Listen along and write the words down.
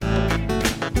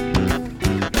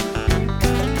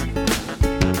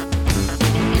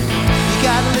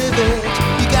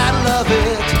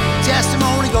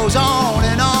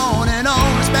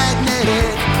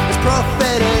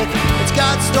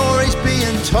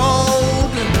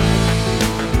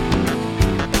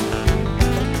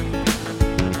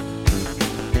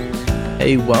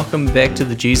Hey, welcome back to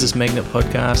the Jesus Magnet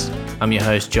podcast. I'm your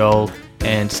host, Joel,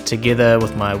 and together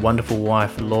with my wonderful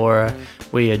wife, Laura,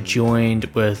 we are joined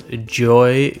with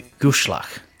Joy Gutschlag.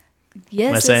 Yes,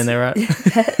 am I saying that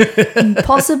right?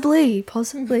 Possibly.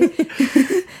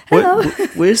 Hello.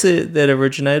 Where's that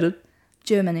originated?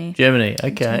 Germany. Germany.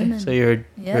 Okay, German. so you're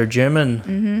a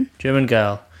German, German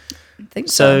gal. I think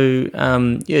so.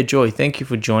 So, Joy, thank you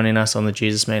for joining us on the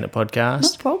Jesus Magnet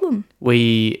podcast. No problem.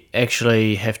 We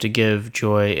actually have to give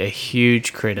Joy a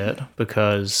huge credit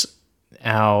because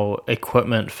our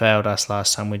equipment failed us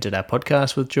last time we did our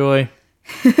podcast with Joy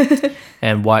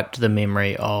and wiped the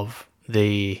memory of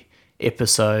the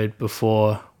episode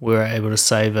before we were able to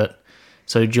save it.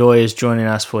 So Joy is joining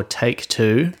us for take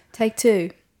two. Take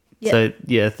two. Yep.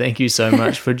 So, thank you so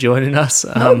much for joining us.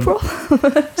 No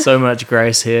problem. So much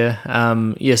grace here.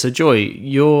 So Joy,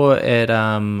 you're at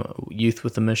Youth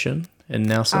with a Mission in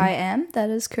Nelson. I am. That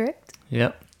is correct.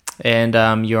 Yep. And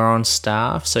you're on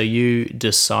staff, so you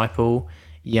disciple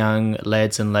young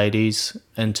lads and ladies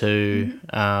into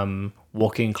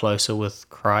walking closer with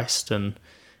Christ and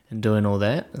doing all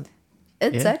that.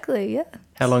 Exactly, yeah.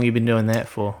 How long have you been doing that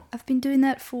for? I've been doing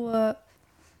that for,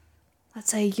 let's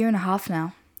say, a year and a half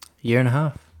now. Year and a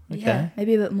half? Okay. Yeah,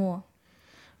 maybe a bit more.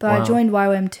 But Wow. I joined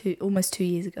YWAM almost 2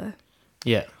 years ago.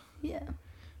 Yeah. Yeah.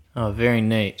 Oh, very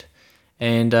neat.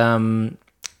 And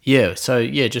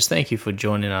just thank you for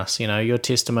joining us. You know, your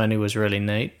testimony was really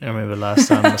neat. I remember last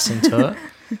time listening to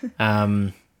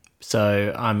it.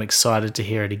 So I'm excited to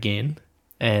hear it again.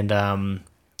 And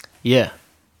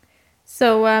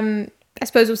So I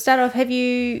suppose we'll start off. Have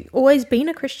you always been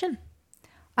a Christian?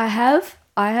 I have.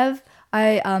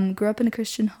 I grew up in a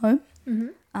Christian home.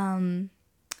 Mm-hmm.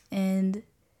 And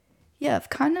yeah, I've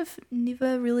kind of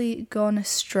never really gone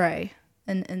astray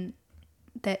in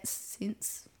that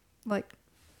sense, like,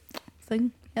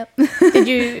 thing. Yep. Did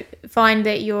you find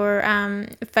that your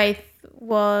faith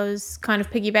was kind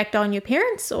of piggybacked on your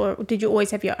parents, or did you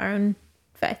always have your own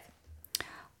faith?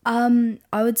 I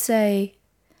would say,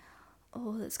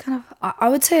 I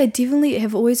would say I definitely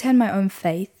have always had my own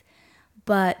faith,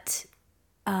 but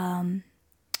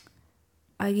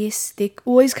I guess there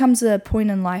always comes a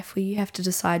point in life where you have to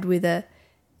decide whether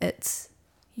it's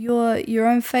your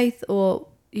own faith or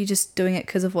you're just doing it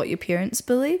because of what your parents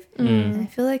believe. And I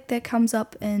feel like that comes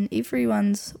up in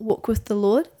everyone's walk with the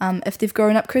Lord, if they've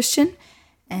grown up Christian.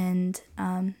 And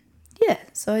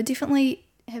so I definitely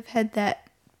have had that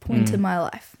point in my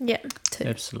life. Yeah. Too.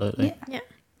 absolutely. Yeah.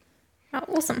 Oh,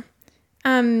 awesome.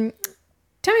 Tell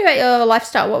me about your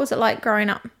lifestyle. What was it like growing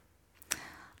up?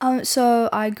 So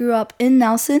I grew up in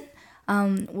Nelson,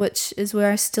 which is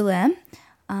where I still am.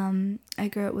 I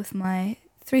grew up with my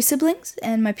 3 siblings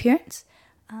and my parents.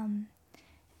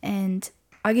 And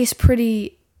I guess I've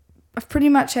pretty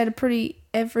much had a pretty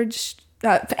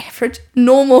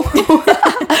normal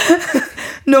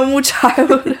normal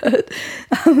childhood.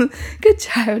 Good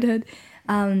childhood.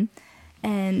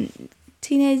 And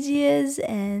teenage years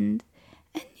and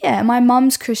my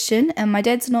mum's Christian and my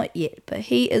dad's not yet, but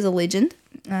he is a legend.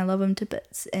 I love him to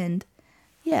bits, and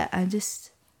I'm just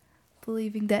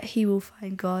believing that he will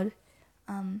find God.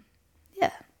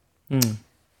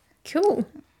 Cool.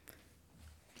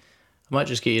 I might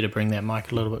just get you to bring that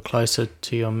mic a little bit closer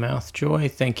to your mouth, Joy.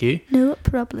 Thank you. No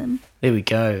problem. There we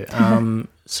go.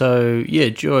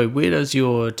 Joy, where does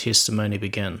your testimony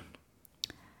begin?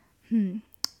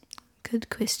 Good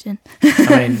question.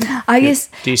 I mean, I guess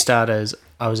do you start as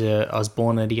I was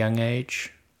born at a young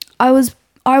age? I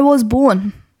was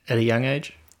born. At a young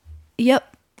age?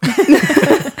 Yep.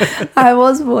 I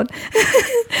was born.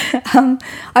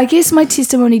 I guess my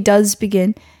testimony does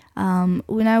begin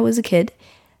when I was a kid,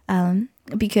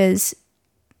 because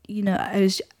I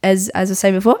was, as I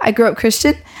said before, I grew up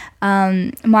Christian.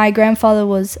 My grandfather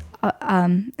was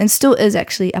and still is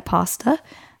actually a pastor,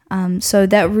 so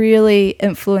that really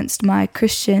influenced my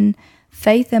Christian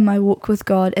faith and my walk with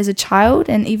God as a child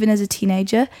and even as a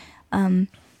teenager.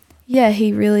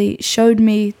 He really showed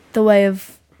me the way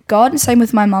of God, and same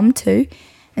with my mum too.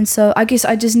 And so I guess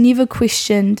I just never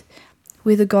questioned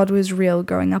whether God was real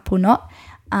growing up or not.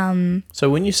 So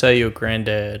when you say your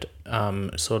granddad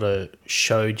sort of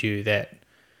showed you that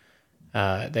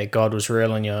God was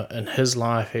real in his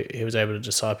life, he was able to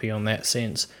disciple you in that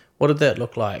sense, what did that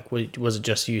look like? Was it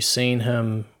just you seeing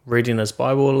him reading his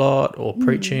Bible a lot or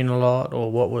preaching a lot, or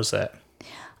what was that?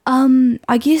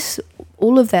 I guess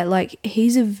all of that. Like, he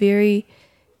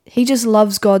just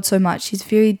loves God so much. He's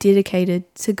very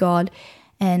dedicated to God.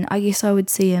 And I guess I would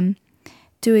see him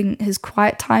doing his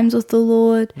quiet times with the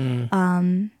Lord,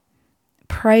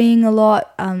 praying a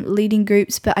lot, leading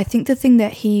groups. But I think the thing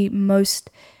that he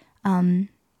most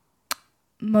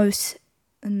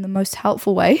in the most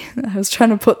helpful way, I was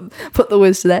trying to put the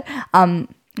words to that,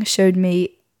 showed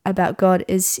me about God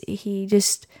is he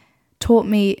just taught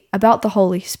me about the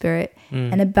Holy Spirit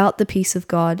and about the peace of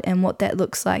God and what that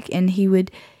looks like. And he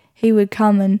would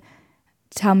come and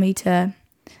tell me to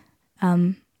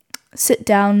sit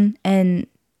down and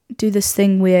do this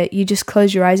thing where you just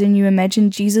close your eyes and you imagine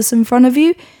Jesus in front of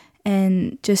you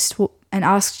and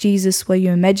ask Jesus what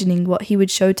you're imagining, what he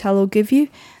would show, tell, or give you.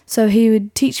 So he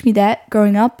would teach me that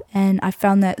growing up, and I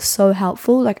found that so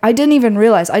helpful. Like, I didn't even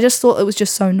realize. I just thought it was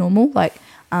just so normal. Like,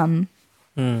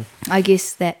 I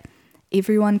guess that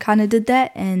everyone kind of did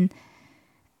that, and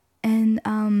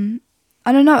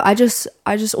I don't know. I just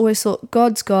always thought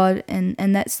God's God,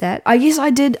 and that's that. I guess I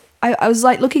did. I was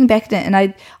like looking back at it, and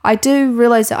I did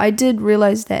realize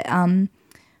that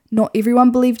not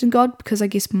everyone believed in God, because I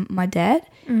guess my dad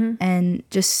and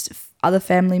just other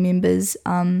family members.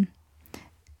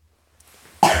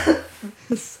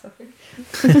 Sorry.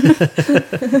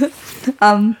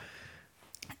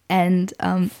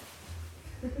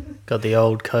 Got the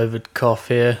old COVID cough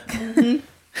here.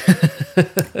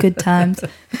 Good times.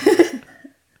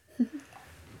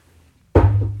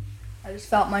 I just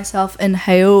felt myself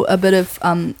inhale a bit of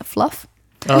fluff.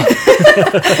 Oh.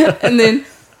 And then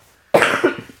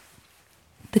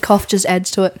the cough just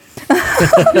adds to it.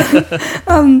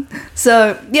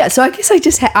 So I guess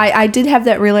I did have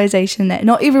that realization that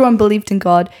not everyone believed in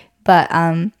God, but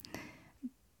I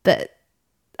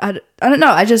don't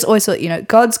know. I just always thought,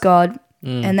 God's God,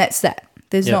 and that's that.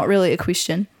 There's not really a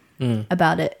question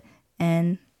about it,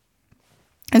 and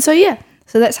so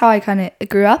that's how I kind of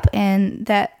grew up, and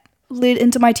that led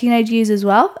into my teenage years as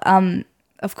well.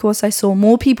 Of course, I saw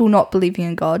more people not believing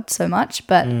in God so much,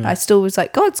 but I still was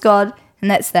like, God's God, and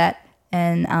that's that.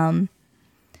 And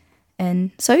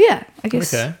so I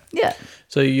guess. Okay. Yeah.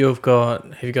 So have you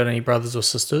got any brothers or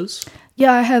sisters?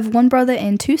 Yeah, I have one brother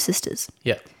and two sisters.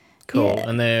 Yeah. Cool. Yeah.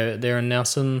 And they're in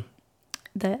Nelson.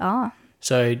 They are.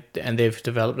 So, and they've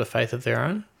developed a faith of their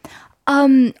own?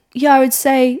 Yeah, I would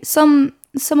say some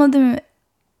of them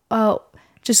are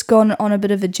just gone on a bit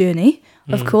of a journey,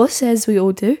 of course, as we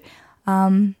all do.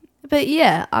 But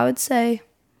yeah, I would say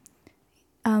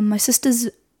my sisters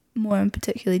more in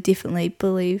particular definitely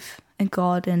believe in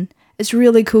God, and it's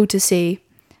really cool to see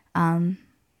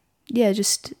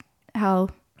just how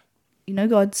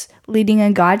God's leading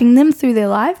and guiding them through their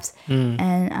lives.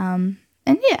 And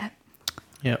yeah.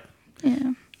 Yep.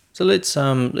 Yeah. So let's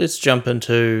jump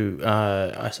into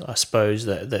I suppose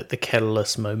the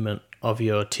catalyst moment of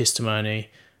your testimony,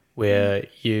 where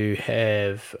you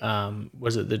have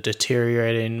was it the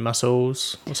deteriorating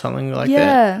muscles or something like that?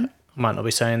 Yeah. I might not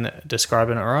be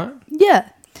describing it right. Yeah.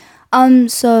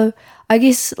 So I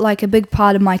guess like a big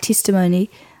part of my testimony,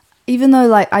 even though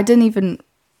like I didn't even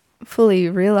fully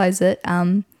realize it,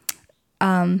 but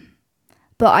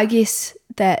I guess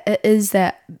that it is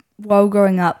that while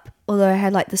growing up, although I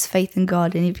had like this faith in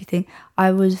God and everything,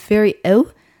 I was very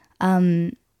ill,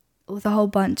 with a whole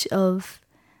bunch of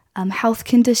health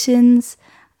conditions.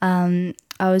 I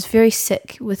was very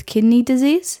sick with kidney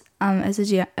disease as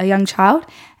a young child,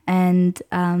 and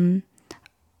I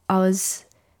was.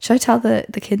 Should I tell the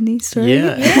kidney story?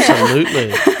 Yeah,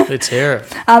 absolutely. Let's hear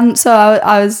it. So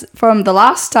I was, from the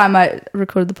last time I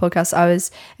recorded the podcast, I was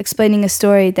explaining a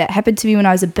story that happened to me when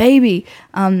I was a baby,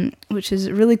 which is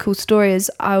a really cool story.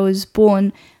 Is I was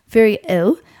born very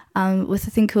ill with a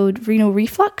thing called renal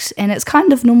reflux, and it's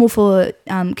kind of normal for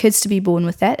kids to be born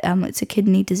with that. It's a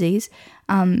kidney disease,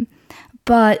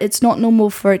 but it's not normal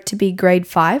for it to be grade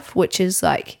 5, which is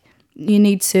like you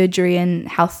need surgery and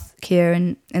health care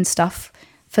and stuff.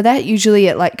 For that, usually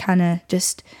it like kind of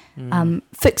just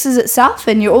fixes itself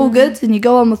and you're all good and you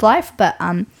go on with life. But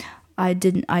I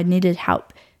needed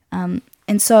help. And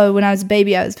so when I was a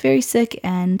baby, I was very sick.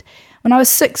 And when I was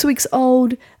 6 weeks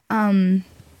old,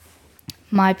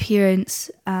 my parents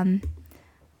when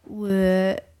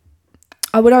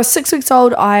I was 6 weeks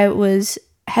old, I was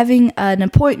having an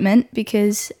appointment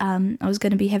because I was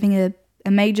going to be having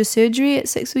a major surgery at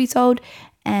 6 weeks old.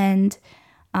 And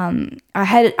I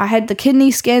had the kidney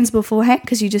scans beforehand,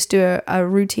 because you just do a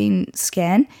routine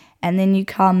scan, and then you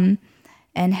come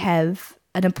and have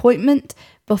an appointment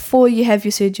before you have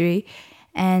your surgery.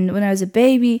 And when I was a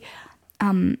baby,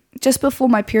 just before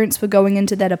my parents were going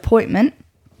into that appointment,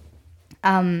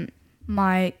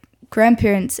 my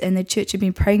grandparents and the church had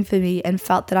been praying for me and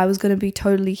felt that I was going to be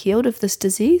totally healed of this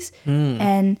disease.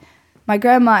 And my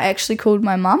grandma actually called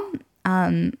my mum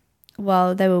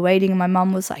while they were waiting, and my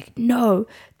mum was like, "No,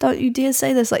 don't you dare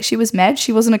say this." Like, she was mad.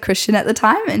 She wasn't a Christian at the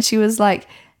time, and she was like,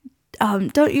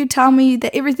 "Don't you tell me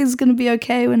that everything's going to be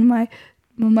okay when my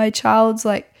my child's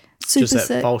like super Just that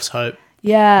sick. false hope.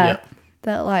 Yeah. Yep.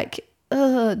 That like,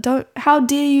 how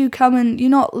dare you come and you're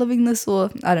not living this,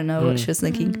 or I don't know what she was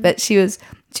thinking, but she was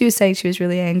saying she was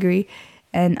really angry,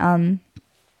 and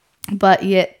but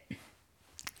yet,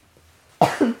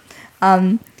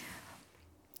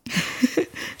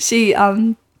 she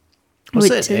What's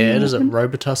went that to- ad? Is it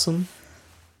Robitussin?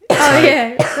 Oh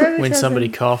yeah. When somebody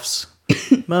coughs,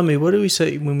 Mummy, what do we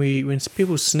say when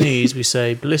people sneeze? We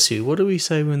say bless you. What do we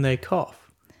say when they cough?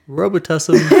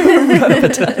 Robitussin.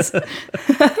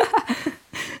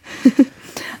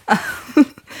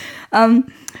 I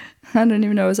don't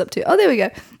even know what I was up to. Oh, there we go.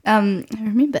 I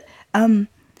remember.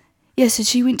 Yeah, so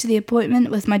she went to the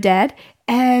appointment with my dad,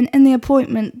 and in the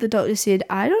appointment, the doctor said,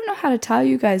 I don't know how to tell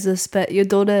you guys this, but your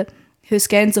daughter, her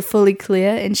scans are fully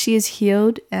clear, and she is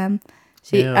healed. Her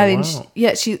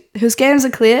scans are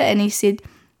clear, and he said,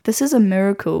 this is a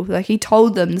miracle. Like, he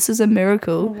told them, this is a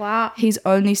miracle. Wow. He's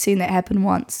only seen that happen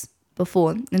once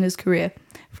before in his career,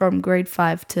 from grade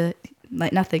 5 to,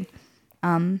 like, nothing.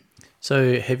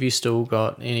 So have you still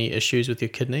got any issues with your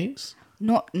kidneys?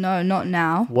 Not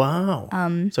now. Wow.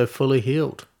 So fully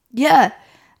healed. Yeah.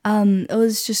 It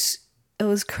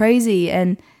was crazy.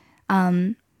 And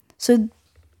so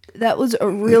that was a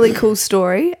really cool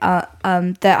story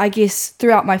that I guess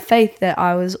throughout my faith that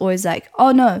I was always like,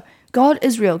 oh no, God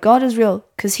is real,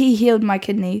 because he healed my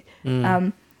kidney.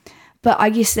 But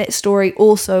I guess that story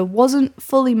also wasn't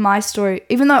fully my story,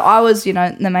 even though I was,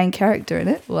 the main character in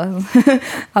it. Well,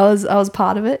 I was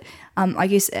part of it. I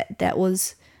guess that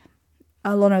was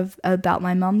a lot of about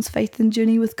my mum's faith and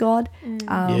journey with God.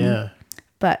 Yeah.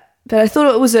 But I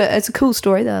thought it's a cool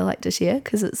story that I like to share,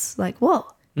 because it's like, whoa,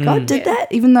 God did that,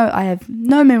 even though I have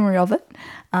no memory of it.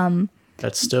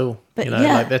 But still, But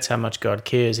like that's how much God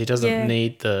cares. He doesn't Yeah.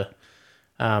 need the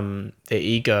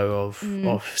ego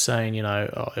of saying,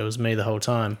 oh, it was me the whole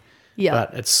time. Yeah.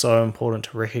 But it's so important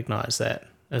to recognize that,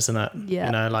 isn't it?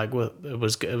 Yeah. It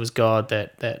was God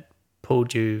that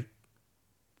pulled you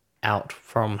out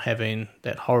from having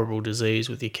that horrible disease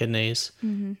with your kidneys,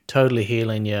 totally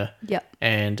healing you. Yep.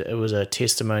 And it was a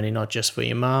testimony not just for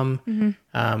your mum.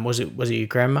 Was it your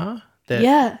grandma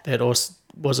that also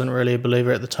wasn't really a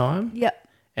believer at the time? Yep.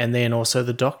 And then also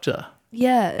the doctor.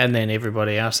 Yeah. And then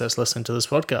everybody else that's listening to this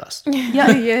podcast.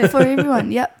 Yeah, for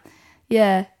everyone. Yep.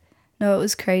 Yeah. No, it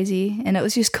was crazy, and it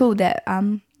was just cool that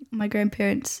my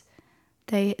grandparents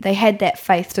they had that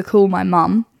faith to call my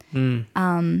mum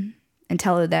and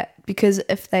tell her that, because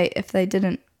if they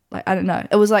didn't, like, I don't know,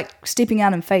 it was like stepping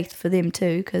out in faith for them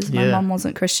too, because my mum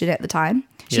wasn't Christian at the time.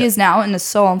 She is now and is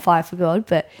so on fire for God,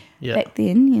 but back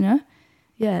then,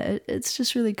 it's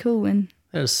just really cool. And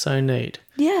That is so neat.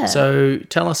 yeah. So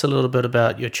tell us a little bit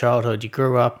about your childhood. You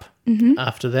grew up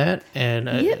after that, and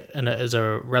it is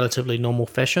a relatively normal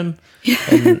fashion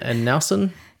in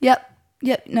Nelson. Yep.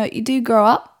 No, you do grow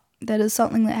up. That is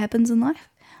something that happens in life.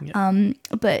 Yep.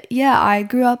 But yeah, I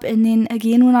grew up, and then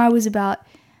again when I was about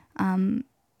 7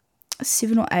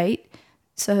 or 8,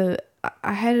 so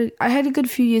I had a good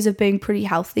few years of being pretty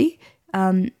healthy.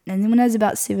 And then when I was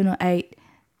about 7 or 8,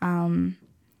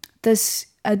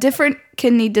 a different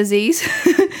kidney disease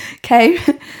came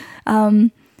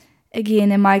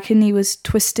again, and my kidney was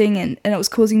twisting, and it was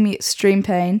causing me extreme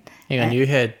pain. Hang on, you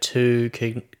had 2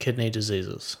 kidney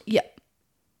diseases. Yep.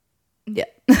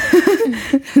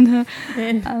 Man.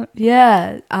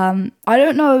 I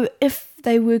don't know if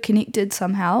they were connected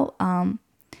somehow,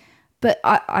 but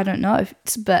I don't know.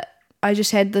 But I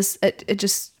just had this. It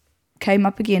just came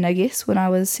up again, I guess, when I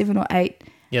was 7 or 8.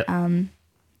 Yep.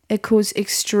 It caused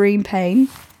extreme pain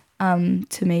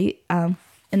to me,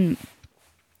 and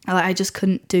I just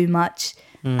couldn't do much,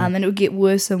 and it would get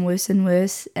worse and worse and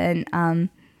worse, and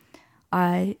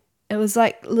it was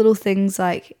like little things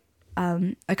like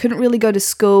I couldn't really go to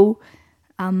school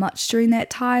much during that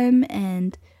time,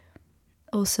 and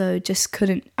also just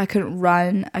I couldn't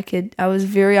run. I was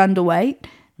very underweight,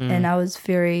 and I was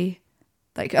very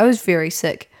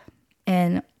sick,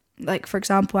 and like, for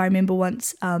example, I remember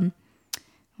once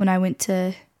when I went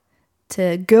to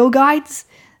Girl Guides,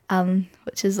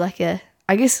 which is like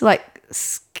I guess like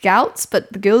Scouts,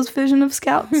 but the girls' version of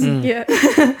Scouts. Yeah.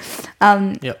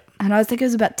 Yep. And I think I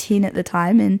was about 10 at the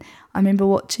time, and I remember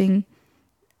watching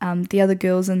the other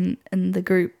girls in the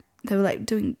group. They were like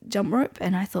doing jump rope,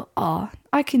 and I thought, oh,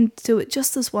 I can do it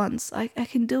just this once. I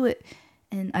can do it.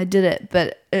 And I did it,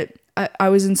 but I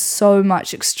was in so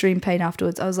much extreme pain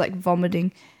afterwards. I was like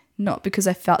vomiting, not because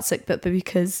I felt sick, but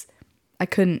because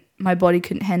my body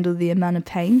couldn't handle the amount of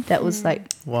pain. That was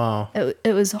like, Wow.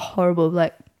 it was horrible.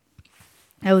 Like,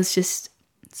 it was just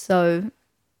so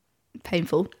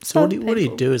painful. So what do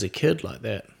you do as a kid like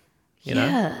that? you know?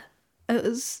 Yeah. It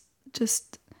was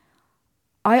just,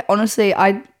 I honestly,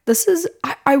 I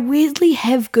weirdly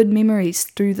have good memories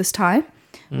through this time,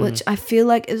 which I feel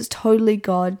like is totally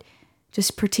God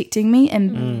just protecting me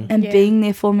and being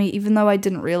there for me, even though I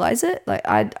didn't realize it. Like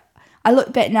I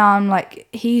look back now, I'm like,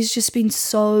 he's just been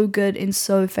so good and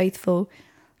so faithful,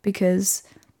 because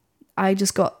I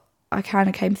kind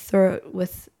of came through it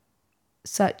with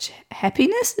such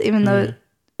happiness, even though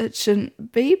it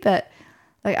shouldn't be. But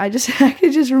like, I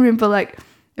could just remember, like,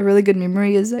 a really good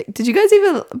memory is, like, did you guys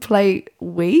ever play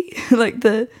Wii? Like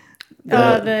the Game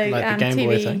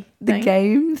Boy TV thing. the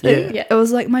game thing? Yeah. It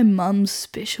was like my mum's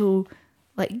special,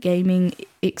 like, gaming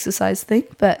exercise thing.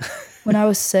 But when I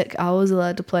was sick, I was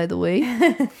allowed to play the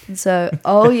Wii. And so,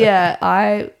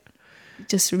 I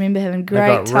just remember having great I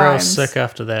got real times. sick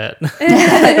after that.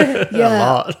 Yeah. A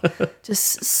lot.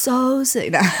 Just so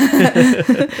sick.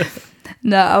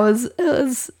 No,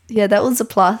 that was a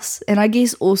plus. And I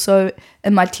guess also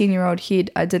in my 10-year-old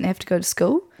head, I didn't have to go to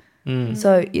school.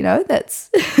 So, that's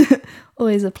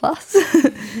always a plus.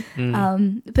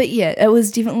 But yeah, it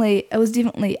was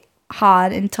definitely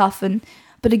hard and tough.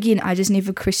 But again, I just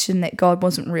never questioned that God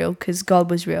wasn't real, because God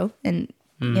was real. And,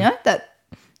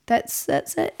 that's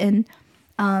it. And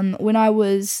when I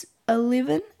was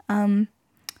 11,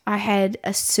 I had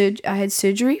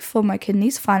surgery for my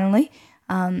kidneys finally.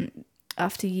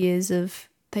 After years of,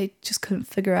 they just couldn't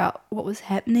figure out what was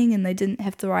happening, and they didn't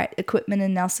have the right equipment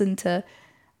in Nelson to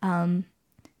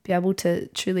be able to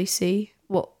truly see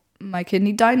what my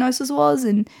kidney diagnosis was.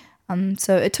 And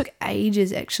so it took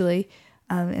ages, actually.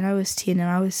 And I was 10, and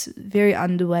I was very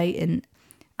underweight,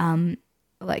 and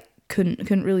like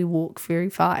couldn't really walk very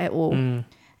far at all.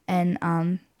 And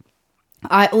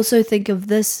I also think of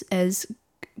this as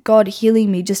God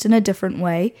healing me, just in a different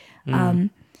way.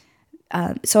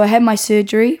 So I had my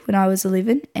surgery when I was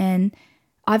 11, and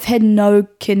I've had no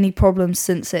kidney problems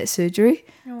since that surgery.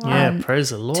 Wow. Yeah, praise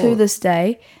the Lord. To this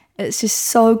day, it's just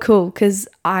so cool, because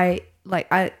I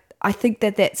think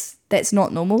that's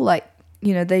not normal. Like,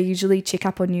 they usually check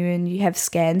up on you and you have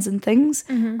scans and things,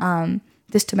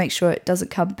 just to make sure it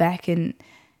doesn't come back and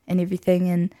everything.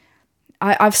 And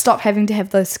I've stopped having to have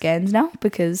those scans now,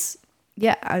 because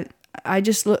I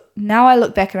just I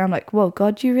look back and I'm like, whoa,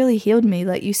 God, you really healed me.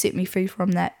 Like, you set me free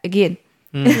from that again.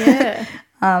 Yeah.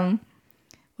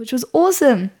 Which was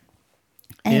awesome.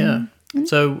 And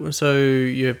So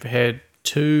you've had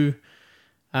 2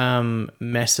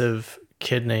 massive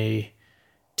kidney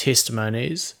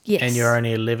testimonies. Yes. And you're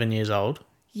only 11 years old.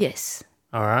 Yes.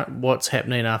 All right. What's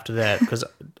happening after that? Because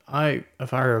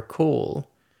if I recall,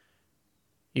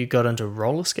 you got into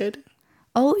roller skating.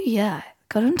 Oh yeah,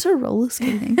 got into roller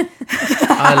skating.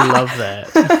 I love that.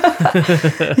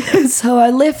 So I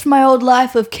left my old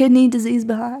life of kidney disease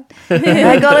behind, and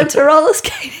I got into roller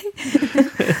skating.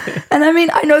 And I mean,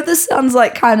 I know this sounds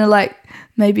like kind of like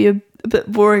maybe a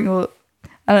bit boring, or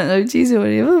I don't know, cheesy or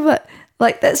whatever, but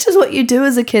like, that's just what you do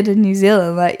as a kid in New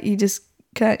Zealand. Like, you just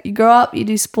you grow up, you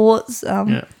do sports.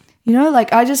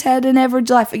 Like, I just had an average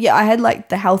life. Yeah, I had like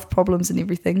the health problems and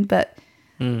everything, but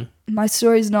my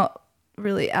story's not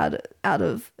really out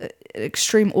of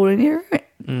extreme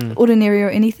ordinary or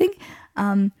anything.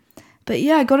 But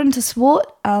yeah, I got into sport,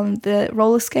 the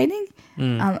roller skating.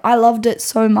 I loved it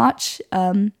so much.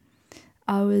 I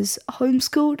was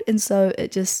homeschooled, and so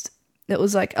it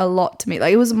was like a lot to me.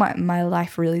 Like, it was my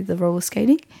life, really, the roller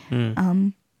skating.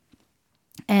 And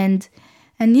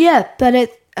yeah, but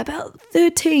at about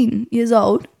 13 years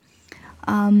old,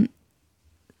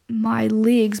 my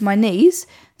knees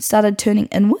started turning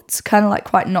inwards, kind of like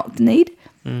quite knock-kneed.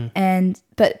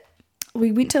 But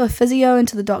we went to a physio and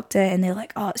to the doctor, and they're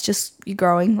like, oh, it's just you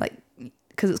growing, like,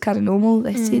 because it's kind of normal.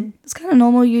 They said, it's kind of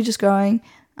normal, you're just growing.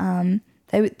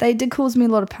 They did cause me a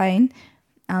lot of pain.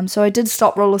 So I did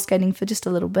stop roller skating for just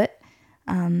a little bit.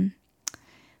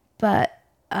 But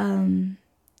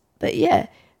yeah,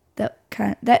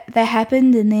 that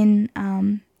happened. And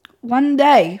then one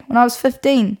day when I was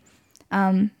 15,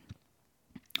 I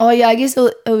guess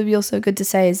it would be also good to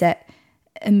say is that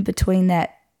in between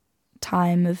that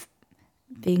time of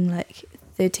being like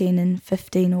 13 and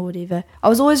 15 or whatever, I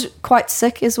was always quite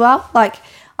sick as well. Like,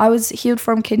 I was healed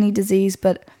from kidney disease,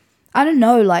 but I don't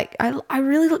know, like, I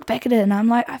really look back at it and I'm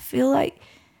like, I feel like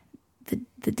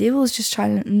the devil's just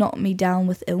trying to knock me down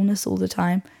with illness all the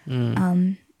time.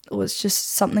 It was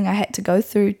just something I had to go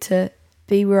through to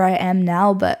be where I am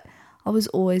now, but I was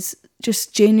always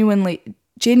just genuinely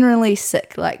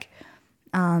sick, like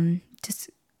just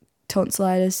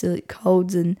tonsillitis, like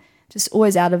colds, and just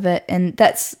always out of it. And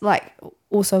that's like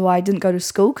also why I didn't go to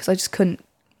school, because I just couldn't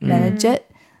manage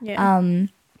it. Yeah.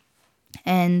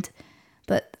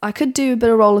 But I could do a bit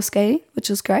of roller skating, which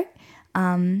was great.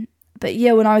 But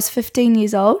yeah, when I was 15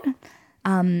 years old,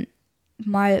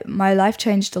 my life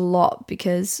changed a lot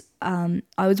because I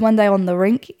was one day on the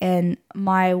rink and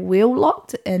my wheel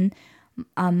locked in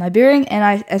my bearing, and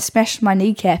I smashed my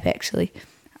kneecap actually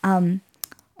on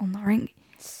the rink.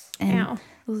 And Ow.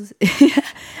 it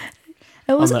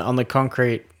was on the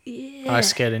concrete ice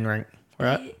skating rink,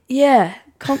 right? Yeah,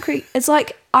 concrete. It's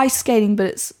like ice skating, but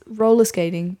it's roller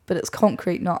skating, but it's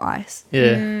concrete, not ice.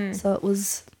 Yeah. So it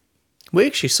was. We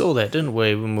actually saw that, didn't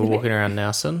we, when we were walking around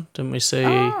Nelson? Didn't we see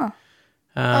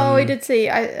We did see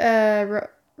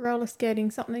roller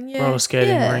skating something. Yeah. roller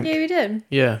skating Yeah. rink? Yeah, we did.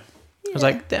 Yeah. I was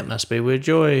like, that must be where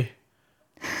Joy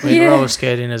went roller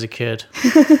skating as a kid.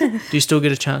 Do you still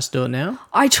get a chance to do it now?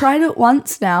 I tried it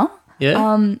once now.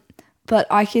 Yeah. But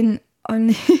I can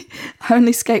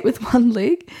only skate with one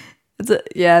leg.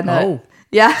 Yeah, no. Oh.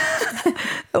 Yeah.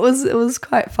 it was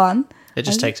quite fun. It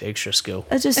just takes extra skill.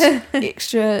 It's just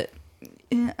extra.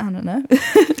 Yeah, I don't know.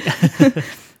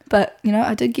 But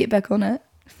I did get back on it.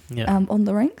 Yeah. On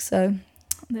the rink, so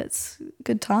that's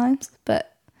good times. But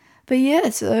yeah,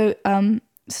 so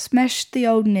smashed the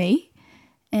old knee,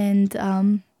 and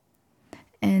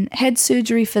had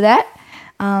surgery for that.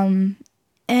 And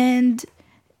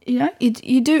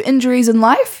you do injuries in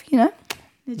life.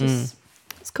 It's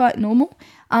quite normal.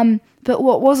 But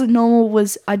what wasn't normal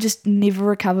was I just never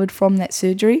recovered from that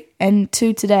surgery, and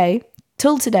till today,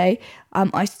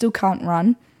 I still can't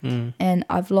run, and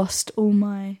I've lost all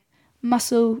my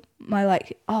muscle,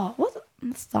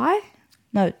 thigh?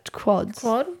 No, quads.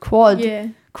 Quad. Yeah.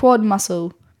 Quad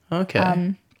muscle.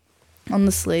 Okay. On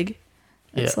this leg.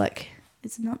 It's Yeah. like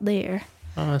it's not there.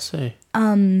 Oh, I see.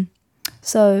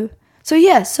 So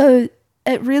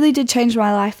it really did change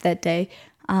my life that day,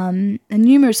 in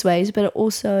numerous ways, but it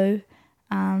also,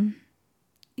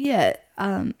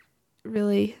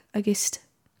 really, I guess,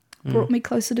 brought me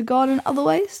closer to God in other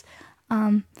ways.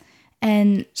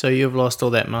 And So you've lost all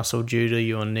that muscle due to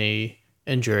your knee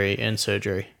injury and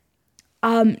surgery?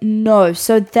 no,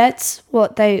 so that's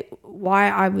why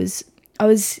I was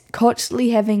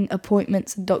constantly having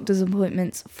appointments, doctor's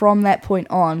appointments from that point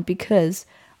on, because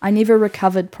I never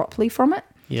recovered properly from it.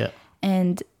 Yeah.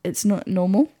 And it's not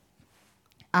normal.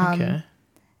 Okay.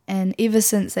 And ever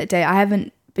since that day, I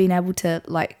haven't been able to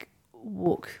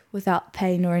walk without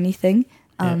pain or anything.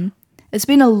 It's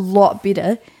been a lot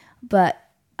better, but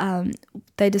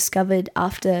they discovered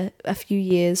after a few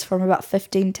years, from about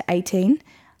 15 to 18,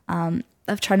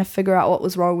 of trying to figure out what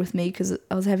was wrong with me because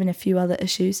I was having a few other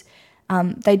issues.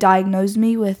 They diagnosed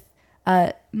me with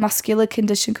a muscular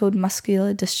condition called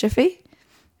muscular dystrophy.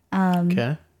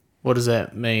 Okay. What does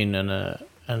that mean in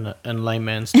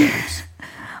layman's terms?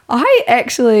 I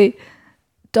actually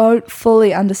don't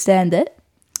fully understand it,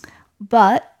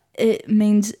 but it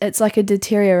means it's like a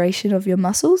deterioration of your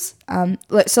muscls. How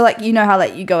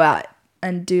you go out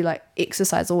and do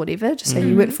exercise or whatever. Just say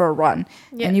you went for a run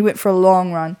and you went for a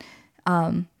long run.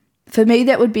 For me,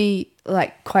 that would be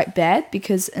quite bad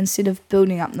because instead of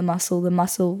building up the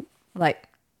muscle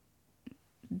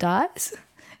dies.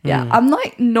 Yeah, I'm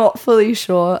not fully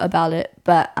sure about it,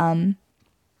 but the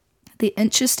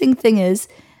interesting thing is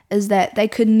that they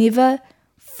could never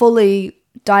fully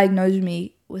diagnose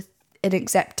me with an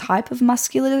exact type of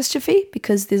muscular dystrophy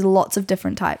because there's lots of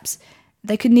different types.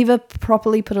 They could never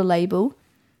properly put a label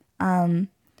on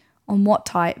what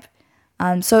type.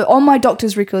 So on my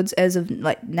doctor's records as of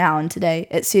now and today,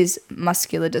 it says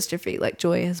muscular dystrophy,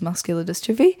 Joy has muscular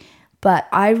dystrophy. But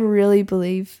I really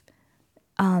believe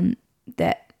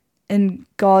that in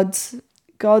God's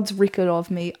record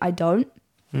of me, I don't.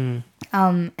 And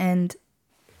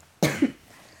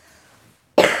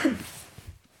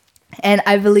and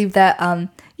I believe that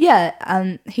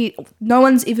no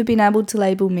one's ever been able to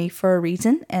label me for a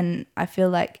reason, and I feel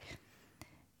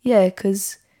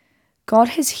because God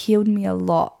has healed me a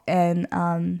lot, and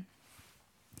I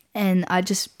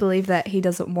just believe that He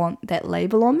doesn't want that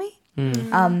label on me,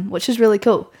 which is really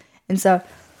cool. And so,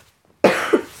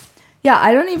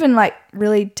 I don't even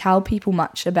really tell people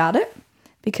much about it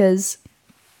because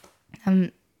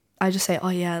I just say,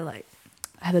 I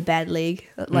have a bad leg,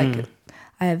 I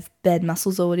have bad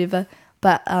muscles or whatever.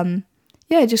 But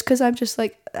just because I'm just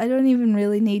I don't even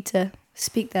really need to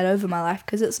speak that over my life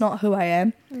because it's not who I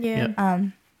am. Yeah.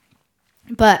 Yep.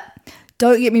 But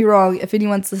don't get me wrong, if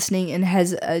anyone's listening and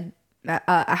has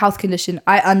a health condition,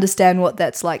 I understand what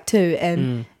that's like too.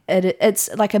 And it's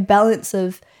a balance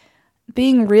of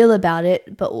being real about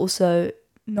it, but also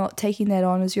not taking that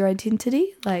on as your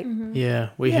identity.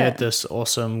 We had this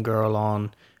awesome girl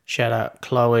on, shout out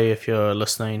Chloe if you're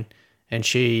listening, and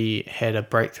she had a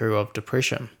breakthrough of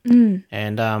depression.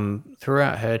 And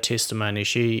throughout her testimony,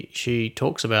 she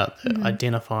talks about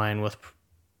identifying with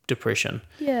depression.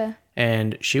 Yeah.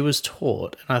 And she was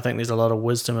taught, and I think there's a lot of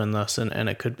wisdom in this, and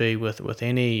it could be with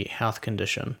any health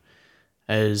condition,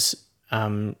 is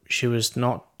she was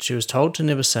told to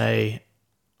never say,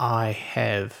 I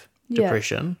have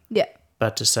depression,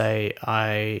 but to say,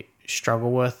 I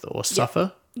struggle with or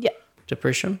suffer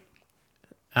depression.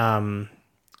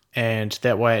 And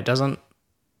that way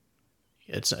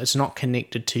it's not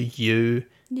connected to you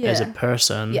as a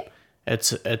person.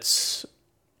 It's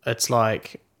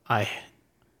like I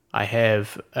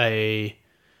have a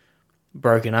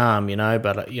broken arm,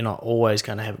 but you're not always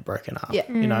going to have a broken arm.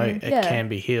 It can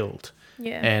be healed.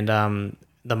 And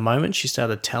the moment she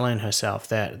started telling herself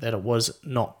that it was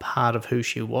not part of who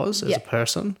she was as a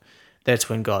person, that's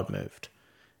when God moved.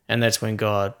 And that's when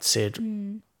God said,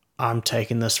 I'm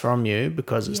taking this from you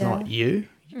because it's not you.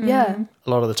 Yeah. A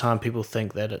lot of the time people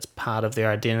think that it's part of their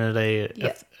identity.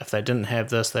 If they didn't have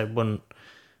this, they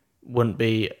wouldn't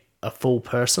be a full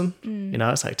person.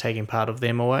 It's like taking part of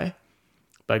them away.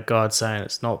 But God's saying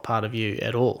it's not part of you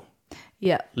at all.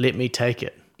 Yeah. Let me take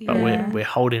it. But we're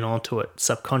holding on to it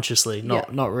subconsciously,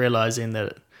 not realizing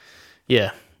that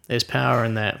there's power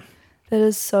in that. That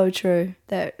is so true.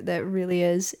 That really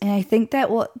is. And I think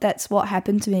that's what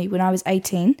happened to me when I was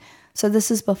 18. So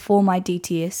this is before my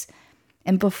DTS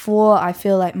and before I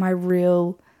feel like my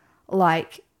real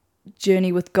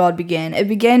journey with God began. It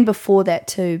began before that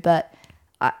too, but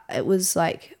it was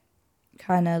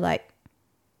kind of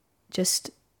just,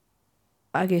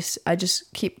 I guess I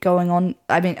just kept going on.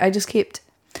 I mean, I just kept,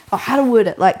 how to word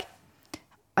it?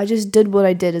 I just did what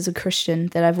I did as a Christian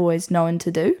that I've always known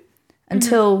to do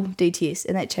until DTS,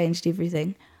 and that changed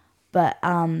everything. But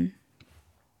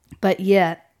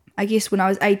yeah, I guess when I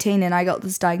was 18 and I got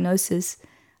this diagnosis,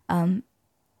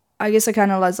 I guess I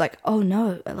kind of was like, oh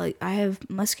no, I have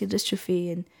muscular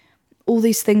dystrophy and all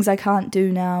these things I can't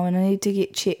do now, and I need to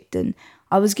get checked. And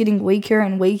I was getting weaker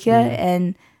and weaker,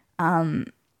 and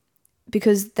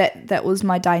because that was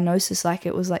my diagnosis,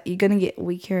 it was you're gonna get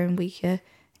weaker and weaker,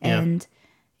 and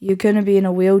you're gonna be in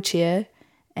a wheelchair,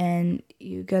 and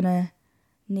you're gonna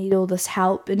need all this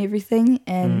help and everything,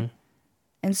 and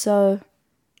so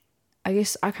I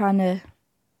guess I kind of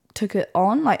took it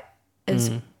on as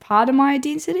part of my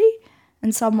identity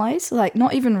in some ways,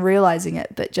 not even realizing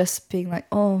it, but just being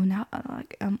oh, now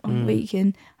I'm weak.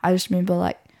 And I just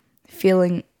remember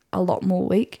feeling a lot more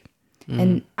weak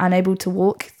and unable to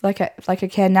walk like I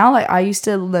can now. I used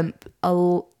to limp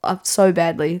so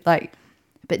badly,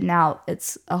 but now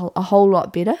it's a whole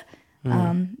lot better.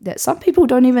 That some people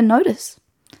don't even notice,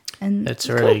 and it's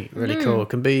really cool. It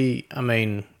can be,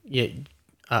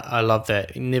 I love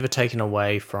that. Never taken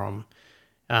away from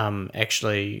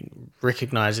actually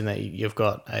recognizing that you've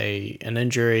got an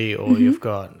injury or you've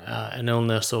got an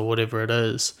illness or whatever it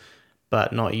is,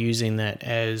 but not using that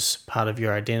as part of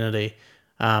your identity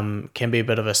can be a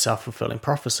bit of a self-fulfilling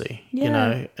prophecy.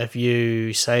 If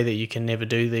you say that you can never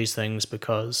do these things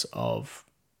because of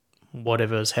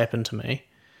whatever has happened to me,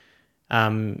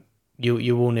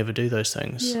 you will never do those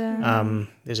things.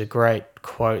 There's a great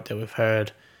quote that we've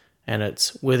heard, and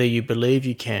it's, whether you believe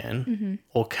you can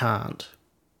or can't,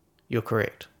 you're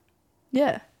correct.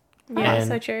 So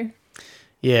true.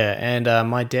 And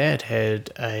my dad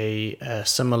had a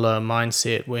similar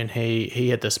mindset when he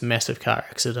had this massive car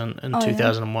accident in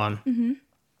 2001.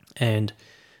 And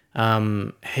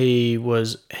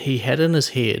he had in his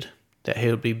head that he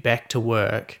would be back to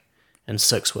work in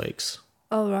 6 weeks.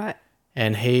 Oh, right.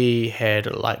 And he had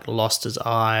lost his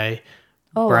eye,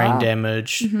 brain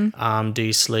damage, arm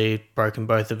de-sleeved, broken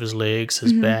both of his legs,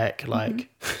 his back,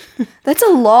 That's a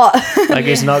lot.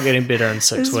 he's not getting better in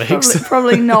 6 weeks.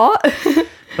 Probably not.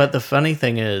 But the funny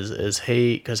thing is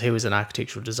because he was an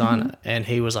architectural designer, and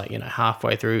he was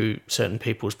halfway through certain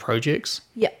people's projects.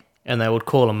 And they would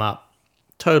call him up,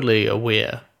 totally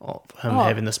aware of him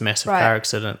having this massive car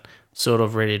accident, sort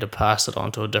of ready to pass it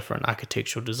on to a different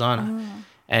architectural designer.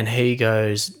 And he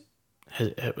goes,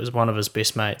 it was one of his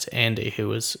best mates, Andy, who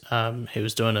was he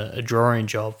was doing a drawing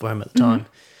job for him at the time. And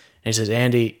he says,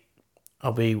 Andy,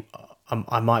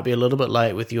 I might be a little bit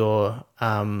late with your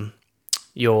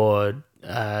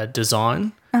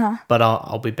design, but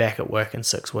I'll be back at work in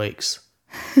 6 weeks.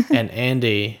 And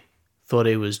Andy thought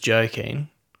he was joking.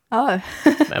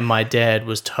 And my dad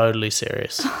was totally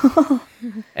serious.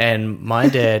 And my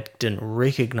dad didn't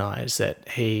recognize that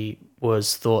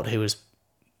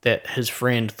that his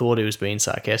friend thought he was being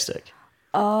sarcastic.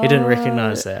 He didn't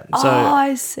recognize that. So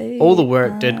I see. all the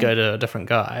work did go to a different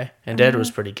guy, and Dad was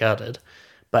pretty gutted.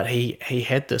 But he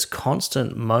had this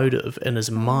constant motive in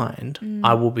his mind,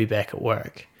 I will be back at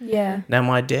work. Yeah. Now,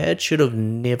 my dad should have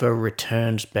never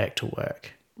returned back to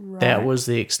work. That Right. was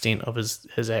the extent of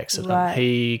his accident. Right.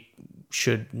 He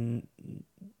should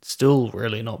still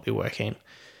really not be working.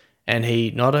 And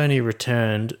he not only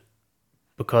returned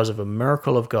because of a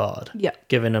miracle of God, Yeah.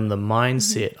 giving him the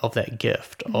mindset of that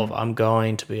gift of I'm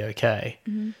going to be okay.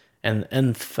 And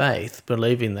in faith,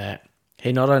 believing that,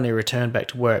 he not only returned back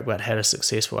to work, but had a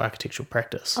successful architectural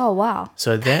practice. Oh, wow.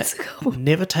 So that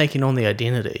never taking on the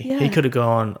identity. Yeah. He could have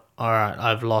gone, all right,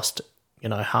 I've lost,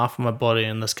 half of my body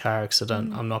in this car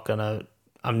accident. I'm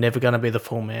never going to be the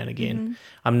full man again.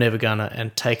 I'm never going to,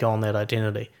 and take on that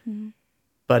identity.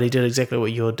 But he did exactly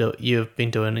what you've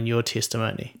been doing in your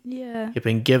testimony. Yeah. You've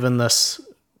been given this,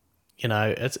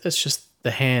 it's just the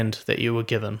hand that you were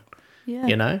given,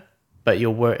 Yeah. But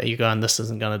you're going, this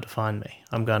isn't going to define me.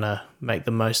 I'm going to make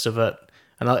the most of it.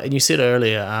 And you said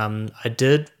earlier, I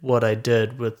did what I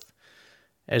did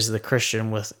as the Christian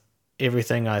with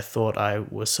everything I thought I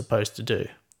was supposed to do.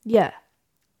 Yeah.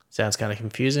 Sounds kind of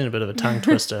confusing, a bit of a tongue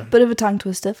twister. Bit of a tongue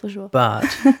twister for sure. But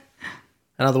in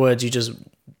other words, you just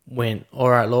went,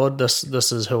 all right, Lord, this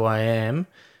is who I am.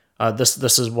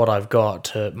 This is what I've got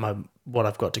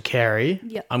to carry.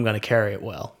 Yeah. I'm going to carry it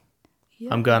well.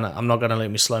 Yeah. I'm not gonna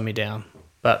let me slow me down,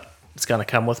 but it's gonna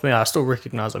come with me. I still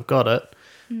recognize I've got it,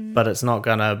 but it's not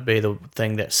gonna be the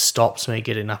thing that stops me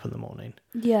getting up in the morning.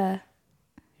 Yeah.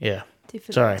 Yeah.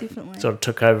 Sorry, Definitely. Sort of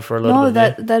took over for a little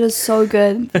bit. No, that is so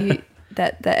good.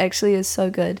 That actually is so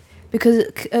good because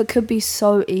it could be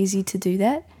so easy to do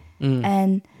that,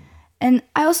 and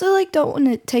I also don't want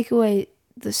to take away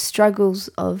the struggles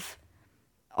of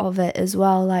it as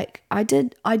well. Like I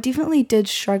definitely did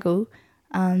struggle.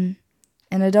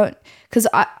 And I don't, because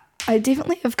I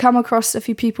definitely have come across a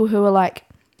few people who are like,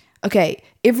 okay,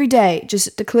 every day,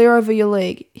 just declare over your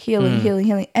leg, healing, healing,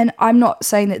 healing. And I'm not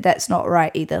saying that that's not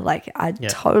right either. Like, I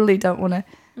totally don't want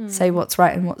to say what's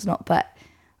right and what's not. But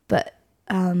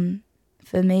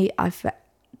for me,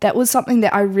 that was something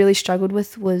that I really struggled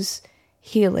with was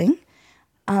healing.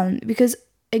 Because,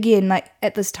 again, like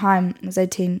at this time, I was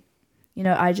 18,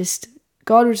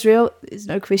 God was real, there's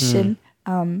no question.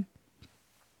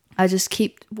 I just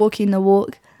keep walking the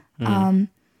walk.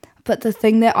 But the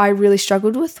thing that I really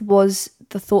struggled with was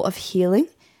the thought of healing,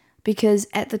 because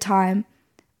at the time,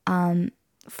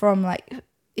 from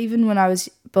even when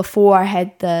before I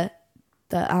had the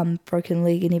broken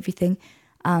leg and everything,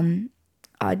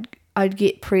 I'd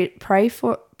get prayed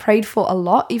for a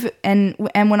lot, even and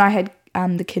when I had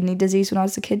the kidney disease when I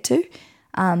was a kid too,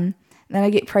 then I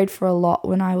get prayed for a lot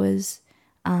when I was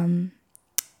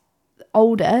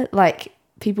older. Like,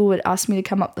 people would ask me to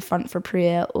come up the front for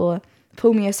prayer or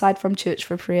pull me aside from church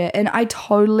for prayer. And I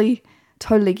totally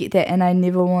get that. And I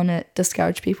never want to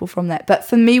discourage people from that. But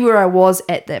for me, where I was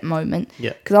at that moment,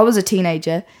 because I was a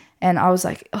teenager and I was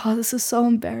like, oh, this is so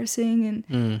embarrassing.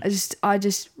 And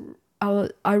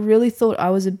I really thought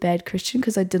I was a bad Christian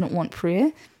because I didn't want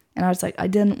prayer. And I was like, I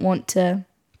didn't want to,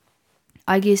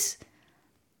 I guess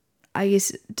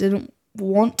didn't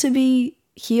want to be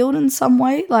healed in some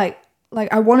way. Like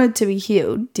I wanted to be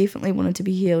healed, definitely wanted to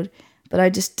be healed, but I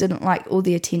just didn't like all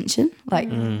the attention.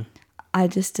 I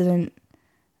just didn't,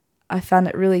 I found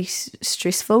it really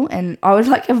stressful, and I would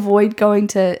avoid going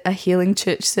to a healing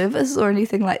church service or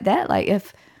anything like that.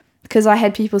 Because I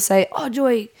had people say, oh,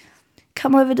 Joy,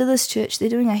 come over to this church, they're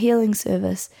doing a healing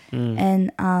service. And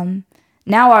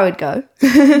now I would go.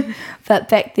 But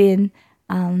back then,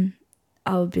 I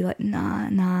would be like, nah.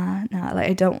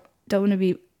 I don't want to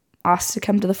be asked to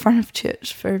come to the front of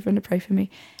church for everyone to pray for me.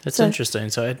 That's interesting.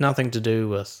 So it had nothing to do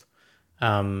with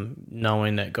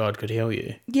knowing that God could heal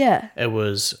you. Yeah. It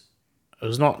was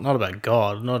not about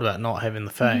God, not about not having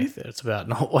the faith. It's about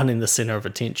not wanting the center of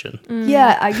attention.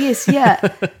 Yeah, I guess, yeah.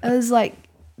 It was like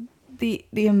the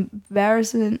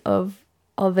embarrassment of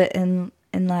it, and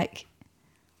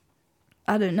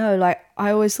I don't know,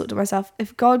 I always thought to myself,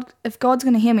 if God's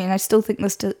going to hear me, and I still think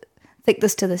this to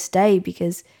this day,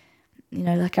 because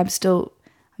I'm still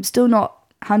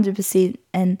not 100%,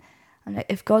 and I'm like,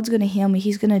 if God's going to heal me,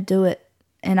 he's going to do it,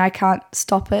 and I can't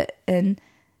stop it, and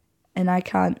I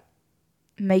can't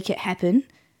make it happen.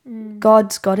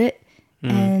 God's got it,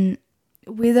 and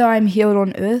whether I'm healed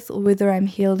on earth or whether I'm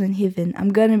healed in heaven,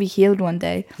 I'm going to be healed one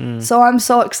day. So I'm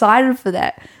so excited for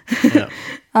that. Yeah.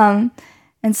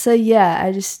 And so, yeah,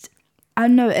 I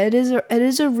don't know, it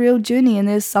is a real journey, and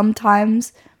there's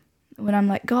sometimes when I'm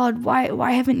like, God,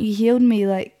 why haven't you healed me?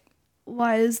 Like,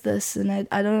 why is this? And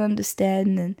I don't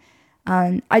understand.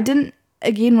 And I didn't,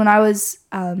 again, when I was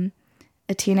a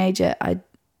teenager,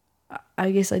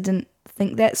 I guess I didn't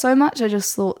think that so much. I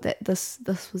just thought that this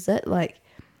was it. Like,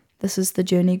 this is the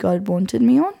journey God wanted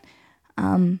me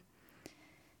on.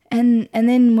 And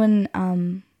then when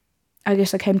I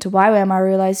guess I came to YWAM, I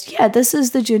realized, yeah, this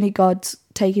is the journey God's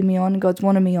taken me on, God's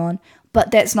wanted me on,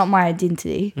 but that's not my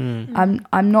identity.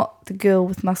 I'm not the girl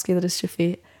with muscular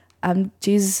dystrophy. I'm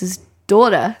Jesus'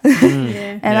 daughter.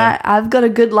 And I've got a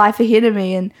good life ahead of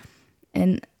me.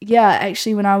 And yeah,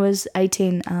 actually when I was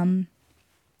 18 and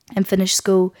finished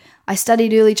school, I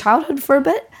studied early childhood for a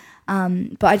bit,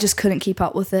 but I just couldn't keep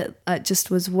up with it. It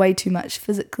just was way too much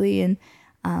physically.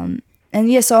 And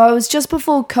yeah, so I was just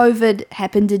before COVID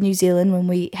happened in New Zealand when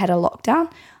we had a lockdown.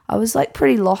 I was like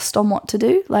pretty lost on what to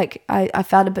do. Like I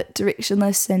felt a bit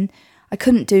directionless and I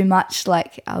couldn't do much.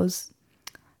 Like I was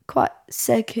quite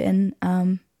sick and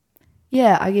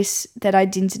yeah, I guess that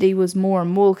identity was more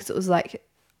and more because it was like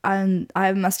I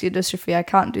have muscular dystrophy. I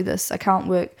can't do this. I can't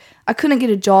work. I couldn't get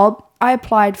a job. I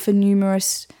applied for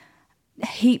numerous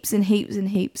heaps and heaps and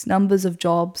heaps numbers of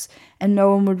jobs and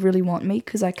no one would really want me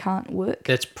because I can't work.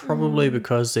 That's probably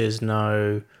because there's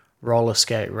no roller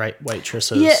skate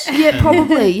waitresses. Yeah,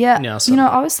 probably. Yeah, Nelson. you know,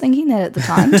 I was thinking that at the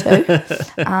time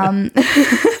too.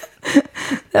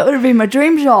 That would have been my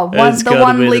dream job. The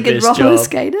one-legged roller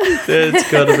skater.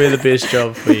 It's got to be the best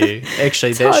job for you.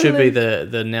 Actually, that should be Totally.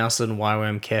 the Nelson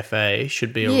YWAM Cafe.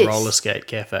 Should be a Yes. roller skate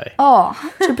cafe. Oh,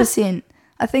 100%.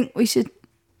 I think we should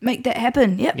make that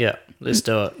happen. Yep. Yeah, let's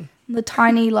do it. The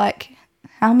tiny, like,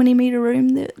 how many meter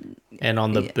room? And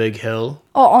on the big hill.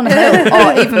 Oh, on a hill.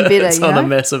 Oh, even better. It's you on know? a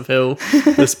massive hill,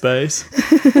 the space.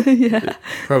 Yeah.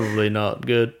 Probably not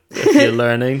good if you're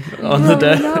learning on the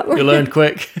day. not. You learn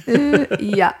quick.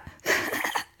 Yeah.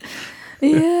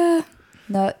 Yeah.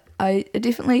 No, I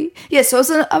definitely. Yeah. So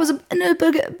I was in a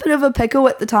bit of a pickle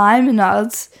at the time, and I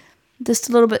was just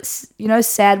a little bit,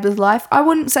 sad with life. I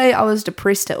wouldn't say I was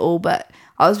depressed at all, but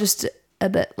I was just a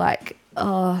bit like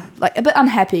a bit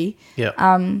unhappy. Yeah.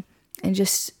 And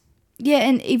just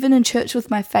and even in church with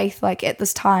my faith, like at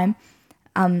this time,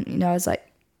 I was like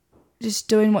just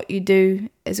doing what you do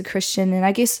as a Christian, and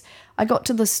I guess I got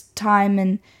to this time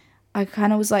and I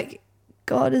kind of was like,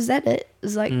 God, is that it?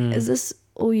 Is like, is this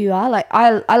all you are? Like,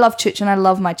 I love church and I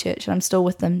love my church and I'm still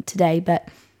with them today, but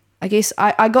I guess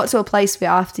I got to a place where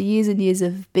after years and years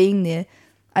of being there,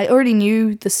 I already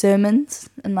knew the sermons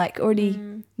and like already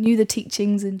knew the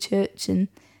teachings in church, and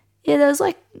there was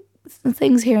like some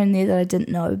things here and there that I didn't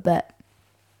know, but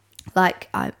like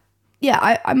I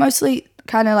mostly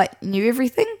kind of like knew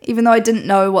everything, even though I didn't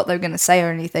know what they were going to say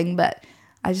or anything, but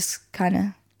I just kind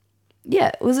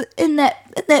of was in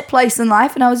that place in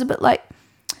life, and I was a bit like,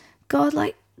 God,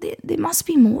 like there must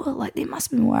be more. Like there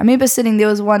must be more. I remember there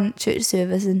was one church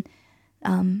service, and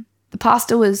the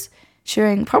pastor was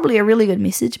sharing probably a really good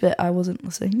message, but I wasn't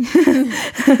listening.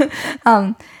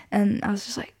 And I was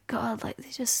just like, God, like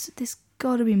there's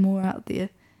got to be more out there,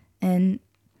 and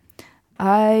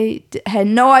I had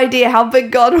no idea how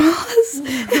big God was,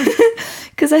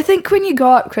 because I think when you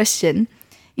grow up Christian,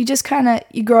 you just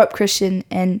you grow up Christian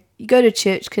and you go to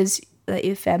church because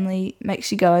your family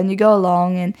makes you go, and you go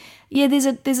along, and there's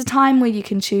a time where you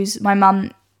can choose. My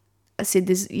mum said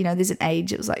there's an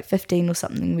age, it was like 15 or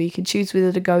something, where you can choose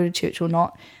whether to go to church or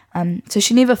not. So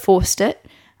she never forced it,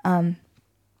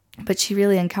 but she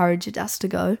really encouraged us to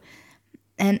go,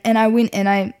 and I went, and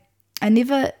I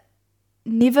never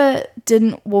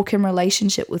didn't walk in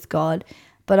relationship with God,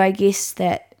 but I guess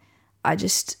that I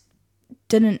just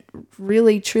didn't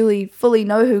really truly fully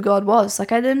know who God was.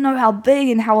 Like I didn't know how big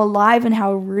and how alive and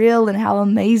how real and how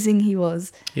amazing he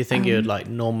was. You think you had like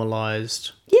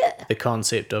normalized the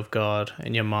concept of God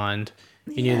in your mind.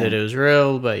 You knew that it was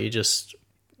real, but you just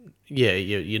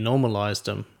you normalized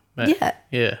him. But,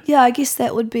 yeah, I guess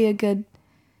that would be a good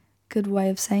way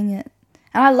of saying it.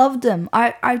 And I loved him.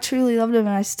 I truly loved him,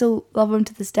 and I still love him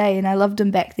to this day, and I loved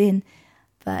him back then.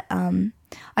 But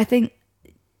I think,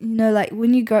 like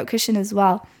when you grow up Christian as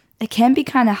well, it can be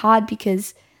kind of hard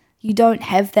because you don't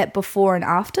have that before and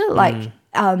after. Like,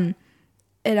 and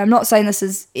I'm not saying this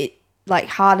is like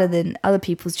harder than other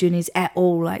people's journeys at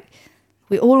all. Like,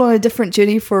 we're all on a different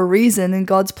journey for a reason, and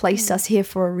God's placed us here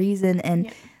for a reason.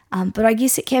 And but I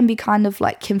guess it can be kind of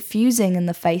like confusing in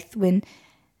the faith when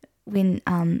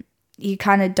you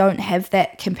kind of don't have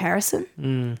that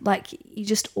comparison. Like you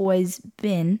just always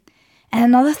been. And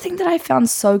another thing that I found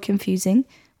so confusing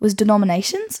was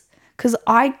denominations, because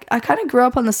I kind of grew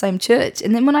up on the same church,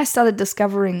 and then when I started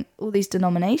discovering all these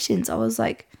denominations, I was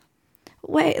like,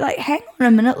 wait, like hang on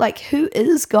a minute, like who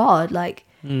is God? Like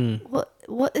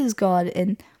what is God?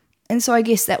 And so I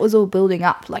guess that was all building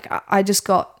up. Like I just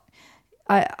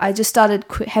started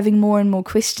having more and more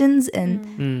questions,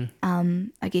 and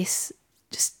I guess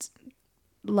just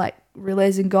like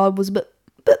realizing God was a bit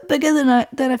bigger than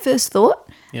I first thought.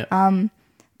 Yeah.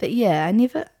 But yeah,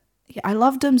 I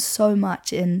loved him so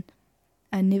much, and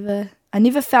I never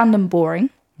found him boring.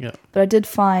 Yeah. But I did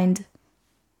find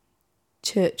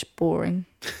church boring.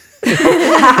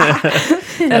 I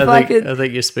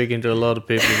think you're speaking to a lot of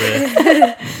people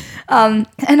there.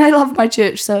 And I love my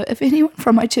church, so if anyone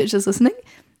from my church is listening,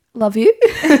 love you.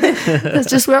 That's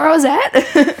just where I was at.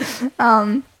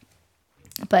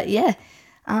 But yeah.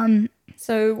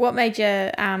 So what made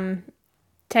you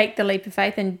take the leap of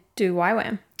faith and do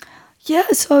YWAM? Yeah,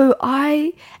 so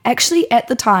I actually, at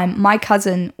the time, my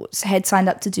cousin had signed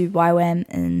up to do YWAM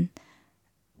in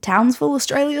Townsville,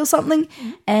 Australia or something.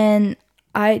 And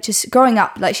I just, growing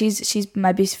up, like she's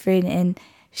my best friend, and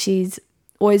she's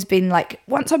always been like,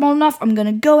 once I'm old enough, I'm going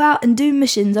to go out and do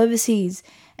missions overseas.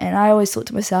 And I always thought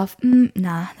to myself,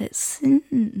 nah, that's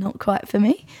not quite for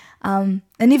me. It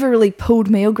never really pulled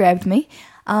me or grabbed me.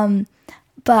 So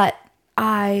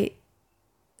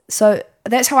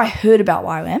that's how I heard about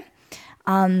YWAM.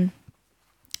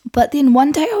 But then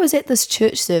one day I was at this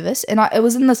church service, and it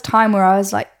was in this time where I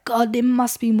was like, God, there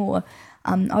must be more.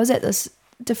 I was at this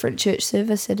different church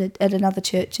service at another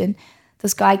church, and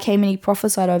this guy came and he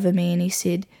prophesied over me, and he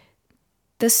said,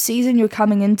 this season you're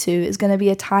coming into is going to be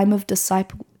a time of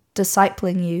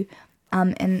discipling you,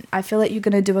 and I feel like you're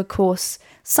going to do a course,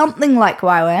 something like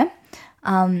YWAM,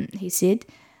 he said,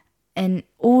 and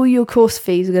all your course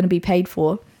fees are going to be paid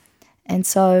for. And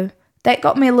so that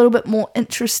got me a little bit more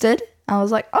interested. I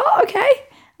was like, oh, okay.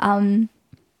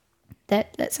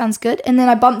 That sounds good. And then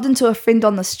I bumped into a friend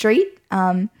on the street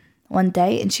one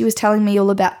day, and she was telling me all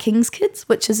about King's Kids,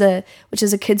 which is a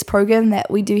kids program that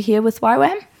we do here with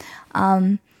YWAM.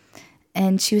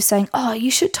 And she was saying, oh,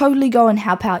 you should totally go and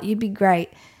help out. You'd be great.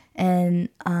 And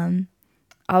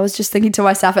I was just thinking to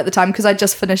myself at the time, because I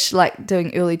just finished like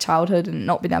doing early childhood and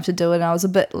not being able to do it. And I was a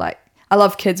bit like, I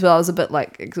love kids, but I was a bit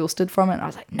like exhausted from it. And I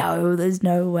was like, no, there's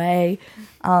no way.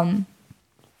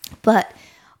 But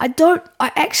I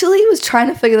actually was trying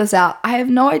to figure this out. I have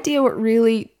no idea what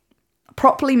really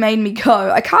properly made me go.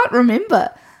 I can't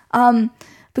remember.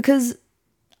 Because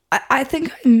I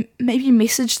think I maybe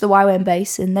messaged the YWAM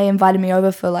base, and they invited me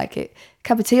over for like a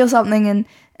cup of tea or something and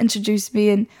introduced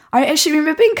me. And I actually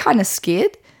remember being kind of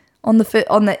scared on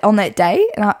that day.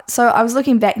 And so I was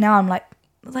looking back now, I'm like,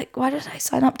 why did I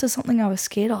sign up to something I was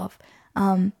scared of?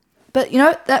 But you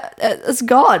know, that it's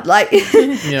God. Like,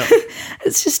 Yeah.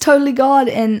 It's just totally God.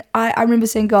 And I remember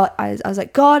saying, God, I was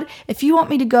like, God, if you want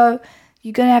me to go,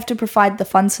 you're gonna have to provide the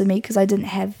funds for me, because I didn't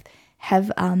have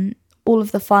all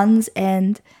of the funds.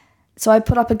 And so I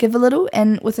put up a Give a Little,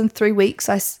 and within 3 weeks,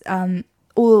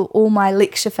 all my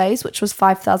lecture phase, which was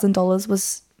 $5,000,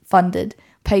 was funded,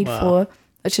 paid for.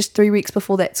 It's just 3 weeks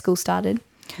before that school started.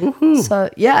 Woohoo. So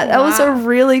yeah, that was a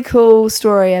really cool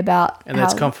story about. And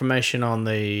that's confirmation on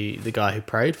the guy who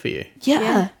prayed for you.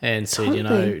 Yeah. And said, totally. you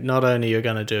know, not only you're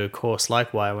going to do a course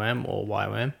like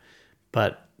YWAM,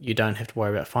 but you don't have to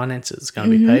worry about finances. It's going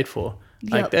to be paid for.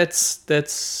 Like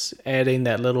that's adding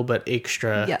that little bit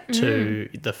extra to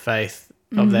the faith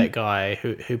of that guy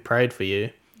who prayed for you.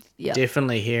 Yeah.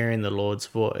 Definitely hearing the Lord's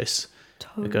voice.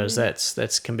 Totally. Because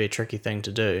that's can be a tricky thing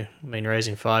to do. I mean,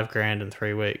 raising $5,000 in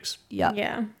 3 weeks.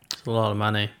 Yeah. It's a lot of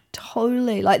money.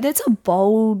 Totally. Like that's a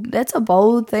bold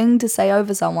thing to say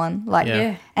over someone. Like,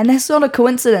 Yeah. and that's not a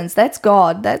coincidence. That's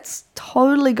God. That's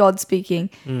totally God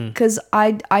speaking. Because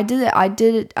I did it.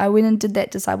 I went and did that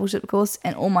discipleship course,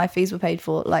 and all my fees were paid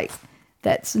for. Like,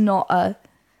 that's not how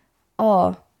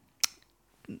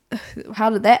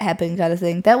did that happen kind of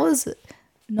thing. That was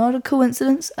not a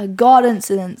coincidence, a God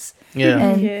incidence.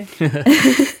 Yeah.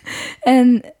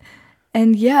 And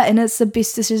and it's the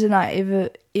best decision I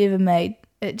ever made.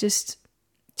 It just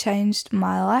changed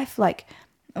my life. Like,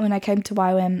 when I came to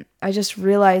YWAM, I just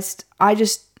realized I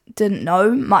just didn't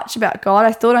know much about God.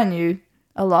 I thought I knew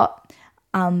a lot,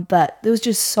 but there was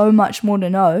just so much more to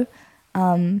know.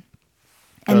 And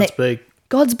God's big.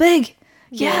 God's big.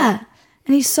 Yeah.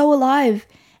 And he's so alive.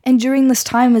 And during this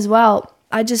time as well,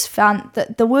 I just found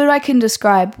that the word I can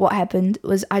describe what happened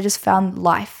was I just found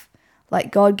life. Like,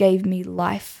 God gave me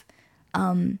life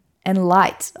and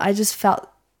light. I just felt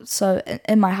so,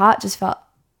 in my heart, just felt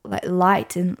like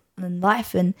light and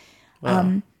life. And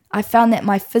I found that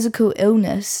my physical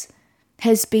illness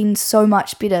has been so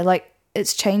much better. Like,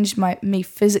 it's changed me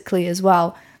physically as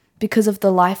well because of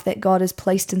the life that God has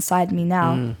placed inside me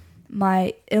now.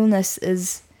 My illness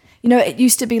is, it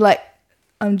used to be like,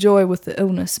 I'm Joy with the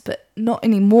illness, but not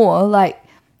anymore. Like,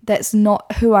 that's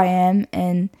not who I am.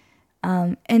 And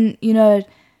I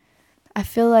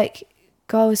feel like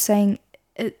God was saying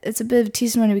it's a bit of a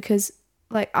testimony, because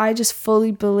like I just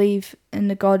fully believe in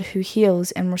the God who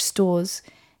heals and restores,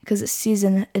 because it says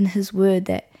in his word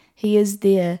that he is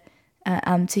there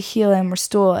to heal and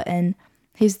restore, and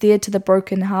he's there to the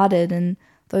brokenhearted and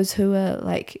those who are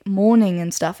like mourning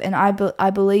and stuff. And I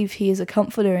believe he is a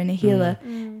comforter and a healer.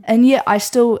 And yet I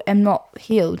still am not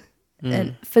healed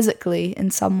and physically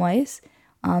in some ways,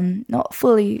 not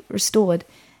fully restored.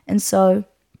 And so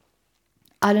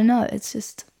I don't know, it's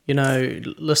just, You know,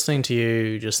 listening to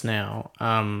you just now,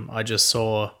 I just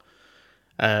saw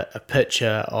a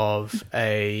picture of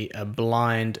a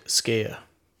blind skier.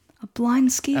 a blind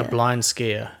skier. A blind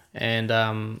skier. And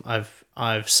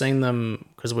I've seen them,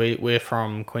 because we're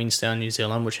from Queenstown, New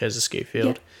Zealand, which has a ski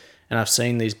field. Yeah. And I've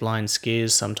seen these blind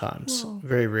skiers sometimes, Whoa.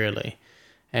 very rarely.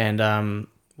 And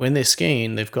when they're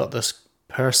skiing, they've got this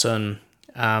person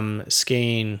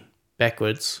skiing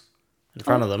backwards in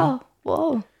front of them. Oh,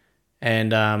 whoa.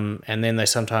 And then they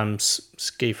sometimes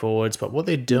ski forwards, but what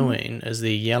they're doing is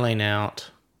they're yelling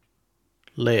out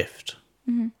left,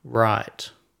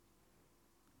 right,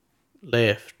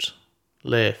 left,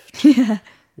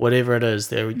 whatever it is.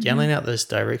 They're yelling out those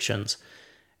directions.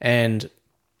 And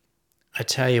I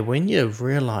tell you, when you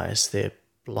realize they're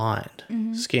blind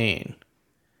skiing,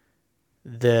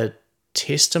 the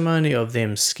testimony of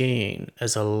them skiing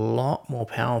is a lot more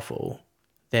powerful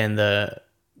than the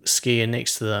skier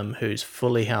next to them who's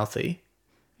fully healthy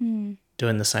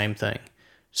doing the same thing.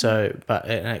 So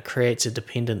and it creates a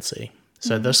dependency.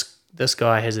 So this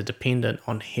guy has a dependent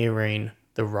on hearing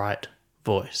the right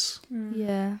voice.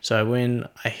 Yeah. So when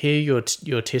I hear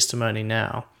your testimony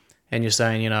now, and you're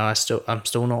saying, you know, I'm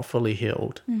still not fully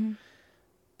healed,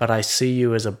 but I see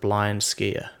you as a blind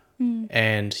skier,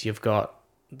 and you've got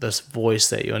this voice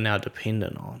that you're now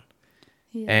dependent on.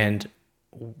 Yeah. And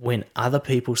when other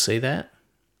people see that,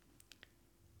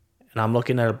 and I'm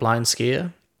looking at a blind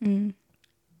skier,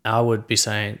 I would be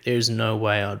saying, there's no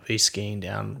way I'd be skiing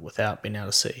down without being able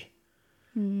to see.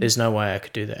 There's no way I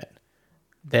could do that.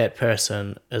 That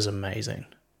person is amazing.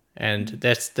 And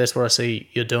that's what I see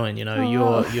you're doing. You know,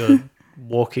 you're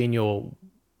walking your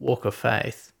walk of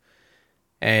faith,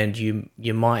 and you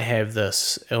might have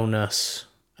this illness,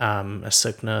 a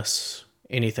sickness,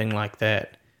 anything like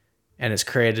that, and it's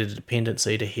created a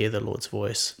dependency to hear the Lord's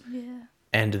voice. Yeah.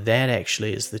 And that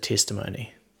actually is the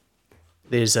testimony.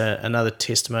 There's another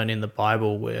testimony in the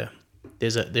Bible where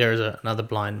there is another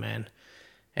blind man,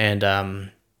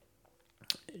 and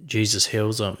Jesus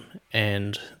heals him,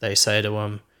 and they say to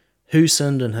him, who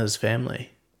sinned in his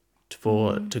family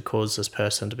to cause this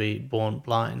person to be born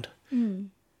blind?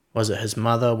 Was it his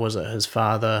mother? Was it his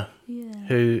father? Yeah.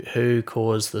 Who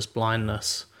caused this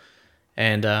blindness?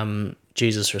 And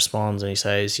Jesus responds and he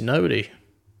says, nobody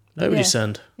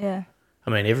sinned. Yeah. I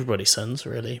mean, everybody sins,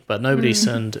 really, but nobody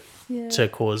sinned Yeah. to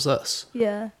cause this.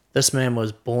 Yeah. This man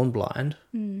was born blind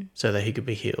so that he could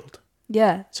be healed,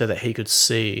 Yeah. so that he could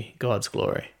see God's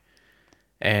glory.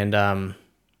 And,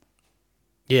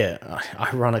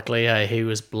 ironically, he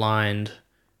was blind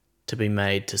to be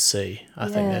made to see. I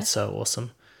think that's so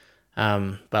awesome.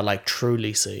 But like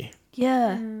truly see.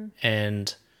 Yeah.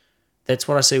 And that's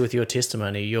what I see with your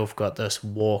testimony. You've got this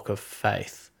walk of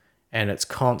faith, and it's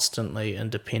constantly in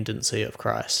dependency of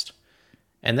Christ.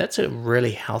 And that's a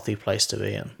really healthy place to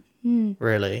be in,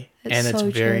 really. And it's so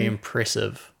very true.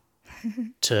 impressive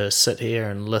to sit here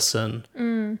and listen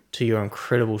to your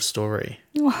incredible story.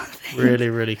 Oh, Really,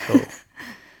 really cool.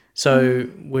 So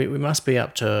we must be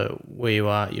up to where you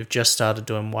are. You've just started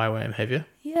doing YWAM, have you?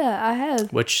 yeah, I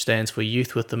have. Which stands for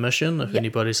Youth with the Mission, if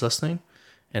anybody's listening.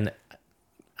 And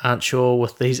aren't sure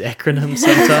with these acronyms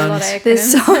A lot of sometimes.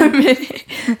 There's acronyms.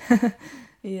 so many.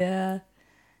 Yeah.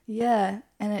 Yeah.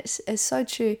 And it's so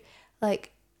true.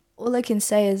 Like, all I can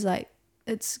say is, like,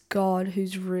 it's God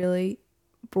who's really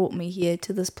brought me here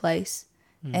to this place.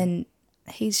 And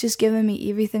he's just given me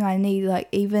everything I need. Like,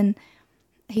 even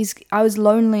I was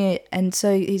lonely, and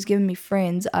so he's given me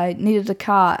friends. I needed a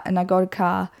car, and I got a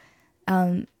car.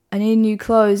 I needed new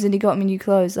clothes, and he got me new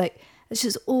clothes. Like, it's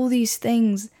just all these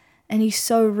things, and he's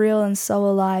so real and so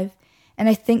alive. And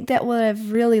I think that what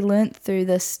I've really learnt through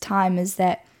this time is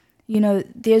that, you know,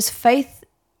 there's faith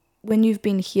when you've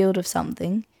been healed of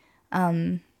something.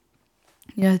 You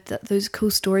know, those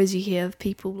cool stories you hear of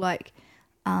people like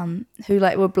who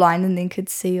like were blind and then could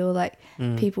see, or like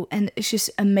people, and it's just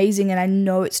amazing. And I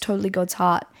know it's totally God's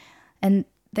heart, and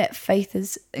that faith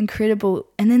is incredible.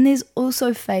 And then there's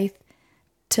also faith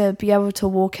to be able to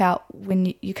walk out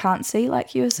when you can't see,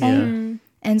 like you were saying.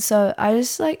 And so I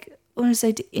just like want to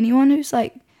say to anyone who's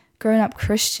like grown up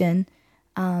Christian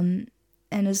and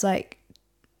is like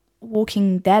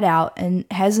walking that out and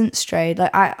hasn't strayed,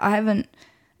 like I haven't,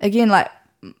 again, like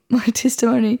my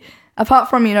testimony, apart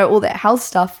from, all that health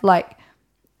stuff, like,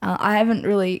 I haven't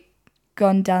really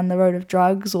gone down the road of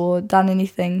drugs or done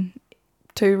anything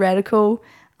too radical.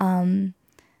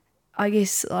 I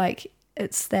guess, like,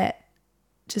 it's that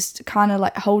just kind of,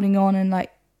 like, holding on and,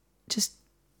 like, just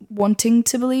wanting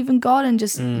to believe in God and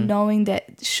just knowing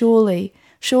that surely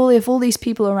if all these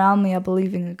people around me are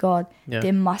believing in God,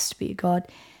 there must be a God.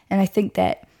 And I think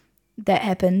that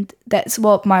happened. That's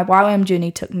what my YWAM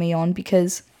journey took me on,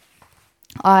 because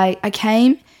I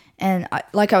came and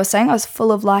like I was saying, I was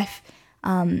full of life.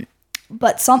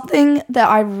 But something that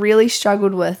I really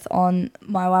struggled with on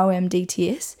my YWAM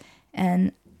DTS,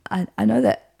 and I know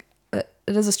that it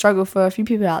is a struggle for a few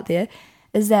people out there,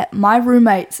 is that my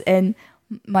roommates and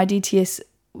my DTS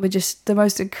were just it's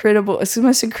the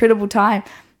most incredible time,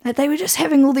 that they were just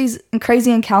having all these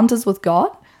crazy encounters with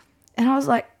God. And I was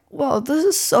like, whoa, this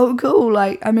is so cool.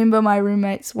 Like, I remember my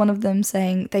roommates, one of them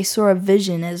saying they saw a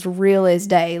vision as real as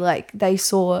day. Like, they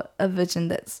saw a vision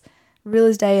that's real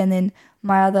as day. And then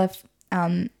my other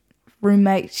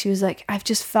roommate, she was like, I've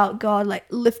just felt God, like,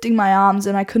 lifting my arms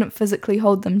and I couldn't physically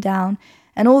hold them down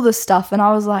and all this stuff. And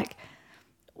I was like,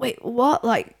 wait, what?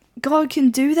 Like, God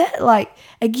can do that? Like,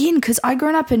 again, because I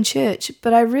grown up in church,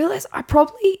 but I realized I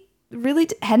probably really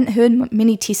hadn't heard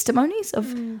many testimonies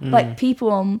of like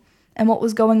people and what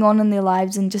was going on in their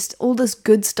lives and just all this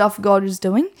good stuff God was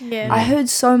doing. I heard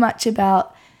so much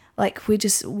about, like, we're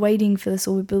just waiting for this,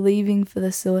 or we're believing for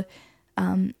this, or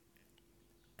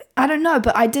I don't know,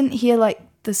 but I didn't hear like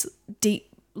this deep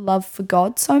love for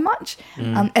God so much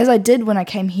as I did when I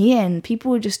came here, and people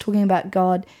were just talking about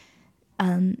God,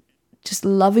 just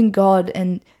loving God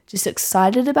and just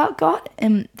excited about God,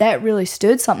 and that really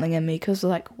stirred something in me, because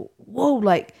like, whoa,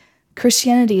 like,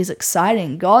 Christianity is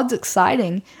exciting, God's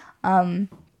exciting. And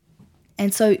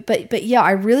so, but yeah,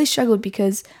 I really struggled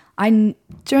because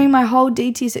during my whole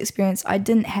DTS experience, I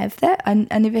didn't have that. I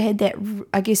never had that,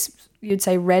 I guess you'd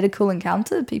say, radical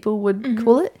encounter, people would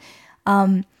call it.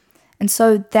 And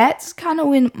so that's kind of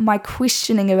when my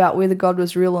questioning about whether God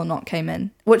was real or not came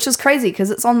in, which is crazy because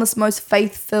it's on this most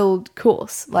faith-filled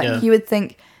course. Like, you would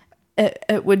think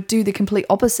it would do the complete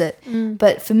opposite.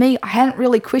 But for me, I hadn't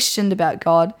really questioned about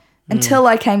God until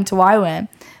I came to YWAM,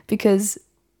 because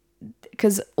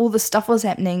all this stuff was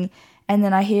happening, and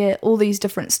then I hear all these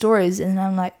different stories, and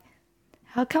I'm like,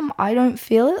 how come I don't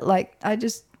feel it? Like, I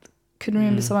just could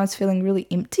remember sometimes feeling really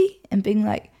empty and being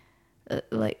like,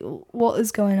 what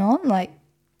is going on? Like,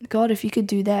 God, if you could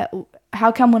do that,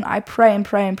 how come when I pray and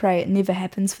pray and pray, it never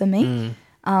happens for me?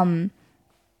 And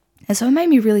so it made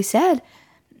me really sad.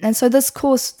 And so this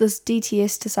course, this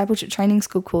DTS Discipleship Training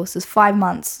School course, is 5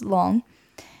 months long.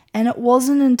 And it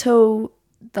wasn't until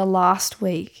the last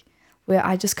week where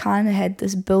I just kind of had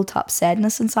this built up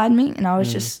sadness inside me. And I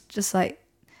was just like,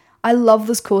 I love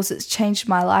this course. It's changed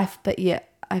my life. But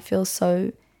yet I feel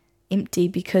so empty,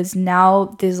 because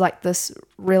now there's like this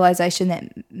realization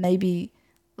that maybe,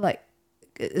 like,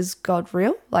 is God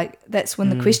real? Like, that's when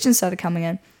the questions started coming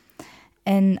in.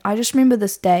 And I just remember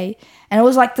this day, and it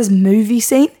was like this movie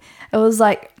scene. It was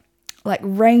like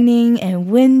raining and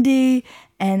windy,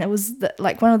 and it was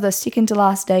like one of the second to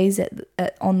last days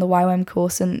on the YWAM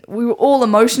course, and we were all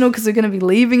emotional because we're going to be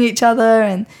leaving each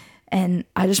other. And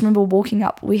I just remember walking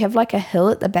up. We have like a hill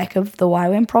at the back of the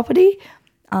YWAM property,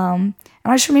 and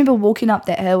I just remember walking up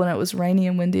that hill when it was rainy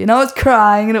and windy, and I was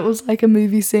crying, and it was like a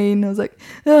movie scene. I was like,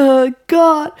 oh,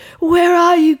 God, where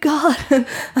are you, God?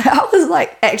 I was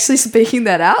like actually speaking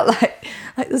that out,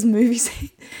 like this movie scene.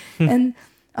 And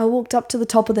I walked up to the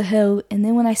top of the hill, and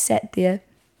then when I sat there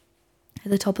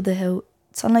at the top of the hill,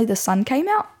 suddenly the sun came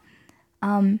out.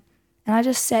 And I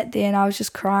just sat there, and I was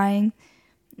just crying,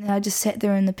 and I just sat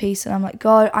there in the peace, and I'm like,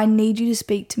 God, I need you to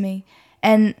speak to me.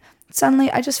 And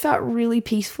suddenly I just felt really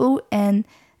peaceful, and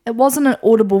it wasn't an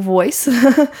audible voice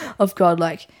of God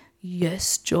like,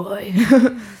 yes, Joy.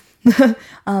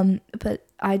 But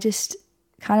I just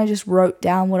kind of just wrote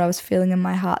down what I was feeling in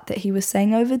my heart that he was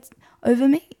saying over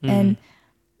me. And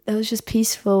it was just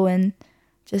peaceful and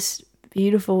just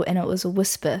beautiful, and it was a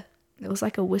whisper. It was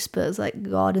like a whisper. It was like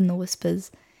God in the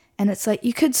whispers. And it's like,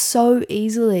 you could so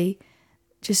easily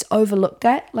just overlook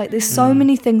that. Like, there's so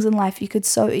many things in life you could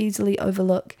so easily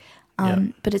overlook.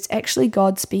 But it's actually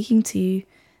God speaking to you.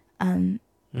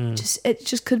 It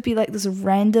just could be like this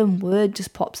random word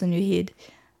just pops in your head,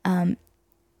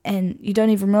 and you don't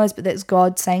even realize, but that's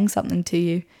God saying something to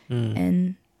you,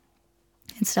 and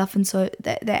stuff. And so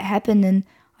that happened, and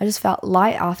I just felt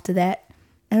light after that.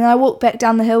 And then I walked back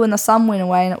down the hill, and the sun went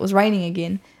away, and it was raining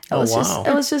again. It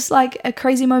was just like a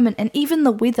crazy moment. And even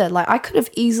the weather, like, I could have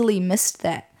easily missed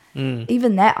that.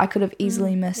 Even that I could have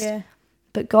easily missed.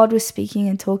 but God was speaking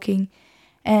and talking.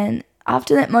 And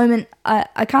after that moment,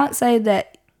 I can't say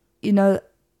that, you know,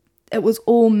 it was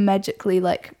all magically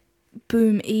like,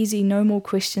 boom, easy, no more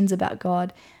questions about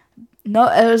God. No,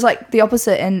 it was like the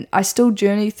opposite, and I still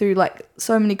journey through like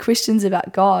so many questions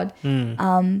about God.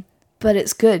 But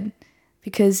it's good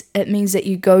because it means that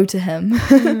you go to him.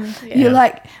 You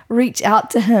like reach out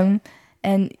to him,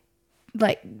 and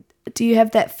like, do you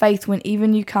have that faith when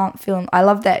even you can't feel him? I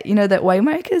love that, you know, that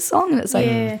Waymaker song, and it's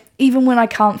like, even when I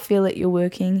can't feel it, you're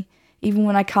working. Even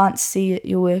when I can't see it,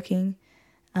 you're working.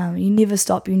 You never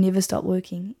stop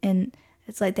working. And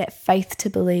it's like that faith to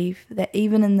believe that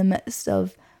even in the midst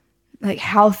of like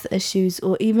health issues,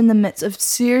 or even the midst of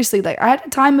seriously, like I had a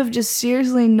time of just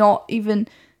seriously not even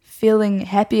feeling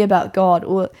happy about God,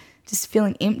 or just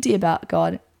feeling empty about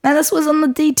God. Now this was on the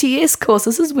DTS course.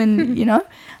 This is when, you know,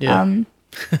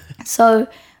 so,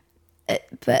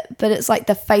 but it's like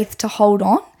the faith to hold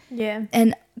on. Yeah.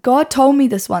 And God told me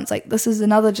this once, like this is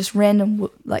another just random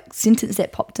like sentence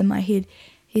that popped in my head.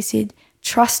 He said,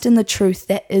 trust in the truth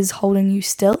that is holding you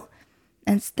still.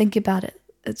 And think about it.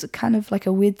 It's a kind of like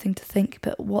a weird thing to think,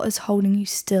 but what is holding you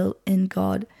still in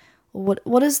God? Or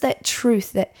what is that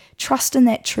truth, that trust in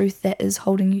that truth that is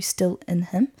holding you still in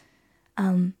him?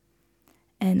 And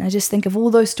I just think of all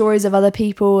those stories of other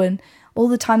people and all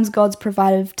the times God's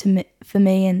provided for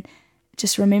me, and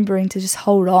just remembering to just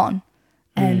hold on.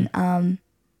 And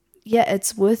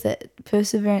it's worth it.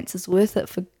 Perseverance is worth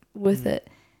it.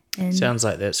 And sounds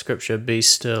like that scripture, be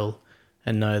still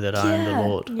and know that I am the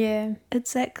Lord. Yeah,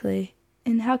 exactly.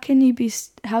 And how can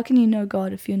you know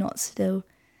God if you're not still?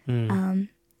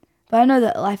 But I know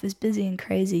that life is busy and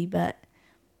crazy, but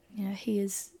you know, he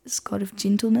is this God of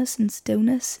gentleness and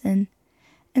stillness, and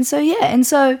so you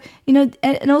know,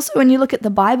 and also when you look at the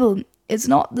Bible, it's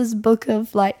not this book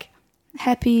of like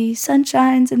happy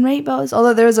sunshines and rainbows,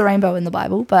 although there is a rainbow in the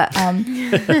Bible, but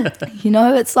you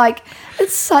know, it's like,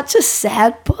 it's such a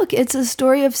sad book. It's a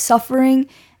story of suffering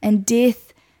and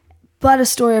death, but a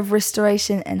story of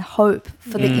restoration and hope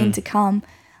for the end to come.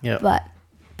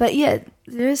 But yeah,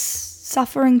 there's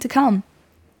suffering to come,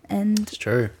 and It's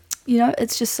true. You know,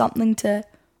 it's just something to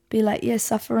be like, yeah,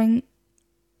 suffering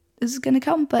is going to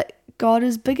come, but God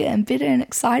is bigger and better and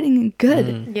exciting and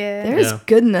good. Yeah. There is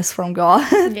goodness from God.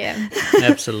 Yeah.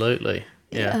 Absolutely.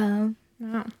 Yeah.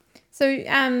 Wow. So,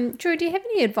 Joy, do you have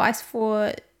any advice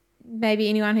for maybe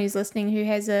anyone who's listening who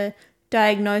has a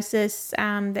diagnosis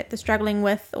that they're struggling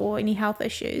with, or any health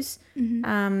issues?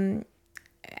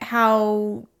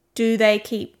 How do they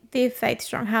keep their faith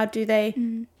strong? How do they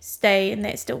stay in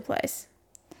that still place?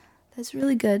 That's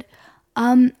really good.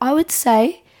 I would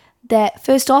say that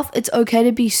first off, it's okay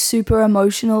to be super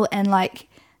emotional and like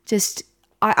just,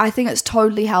 I think it's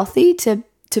totally healthy to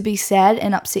be sad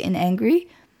and upset and angry.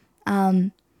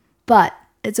 But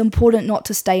it's important not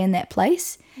to stay in that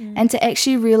place and to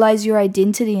actually realize your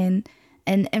identity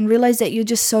and realize that you're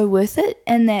just so worth it,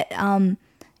 and that,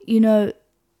 you know,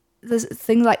 this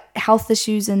thing like health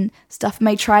issues and stuff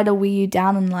may try to wear you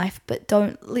down in life, but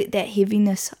don't let that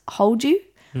heaviness hold you.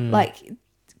 Like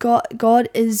God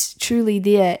is truly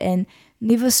there, and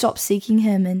never stop seeking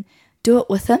him and do it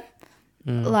with him.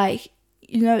 Like,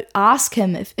 you know, ask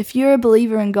him if you're a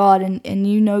believer in God and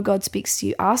you know God speaks to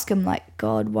you, ask him like,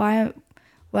 God, why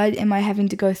am I having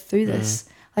to go through this?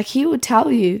 Like, he will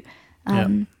tell you.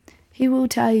 He will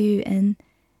tell you, and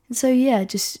so yeah,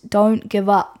 just don't give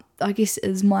up, I guess,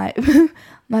 is my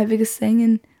my biggest thing,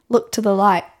 and look to the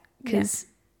light, because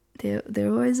there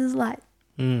always is light.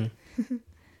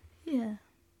 Yeah.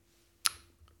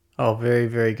 Oh, very,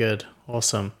 very good.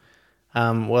 Awesome.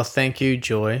 Well, thank you,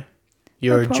 Joy.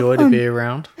 You're a joy to be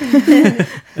around.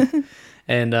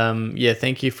 And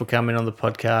thank you for coming on the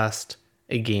podcast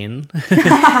again.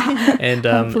 And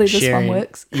hopefully this sharing, one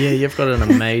works. Yeah, you've got an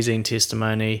amazing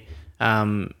testimony.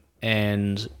 And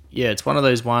yeah, it's one of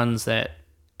those ones that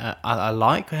I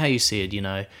like how you said, you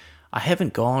know, I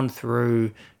haven't gone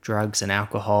through drugs and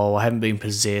alcohol. I haven't been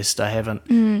possessed. I haven't,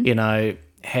 you know,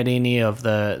 had any of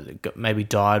the, maybe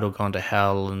died or gone to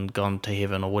hell and gone to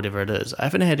heaven or whatever it is. I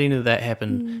haven't had any of that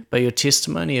happen. But your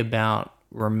testimony about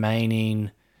remaining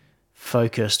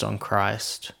focused on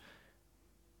Christ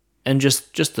and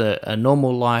just a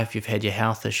normal life, you've had your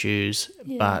health issues,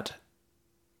 but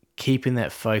keeping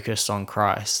that focus on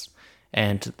Christ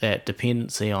and that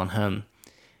dependency on him.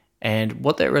 And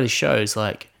what that really shows,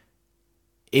 like,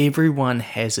 everyone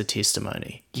has a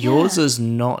testimony. Yours is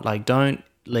not, like, don't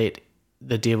let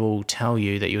the devil tell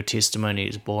you that your testimony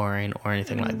is boring or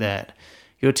anything like that.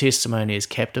 Your testimony is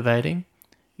captivating.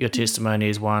 Your testimony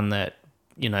is one that,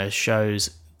 you know,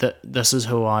 shows that this is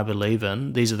who I believe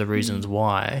in. These are the reasons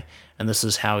why. and this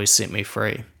is how He's set me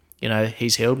free. You know,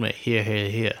 He's healed me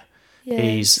here. Yeah,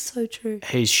 He's so true.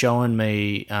 He's shown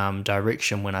me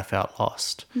direction when I felt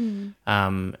lost.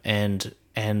 And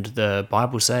the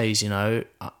Bible says, you know,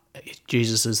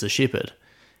 Jesus is the shepherd,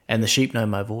 and the sheep know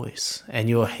my voice. And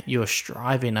you're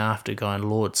striving after going,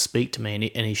 Lord, speak to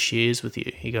me, and he shares with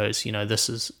you. He goes, you know, this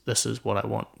is what I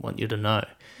want you to know.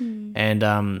 And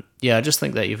I just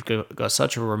think that you've got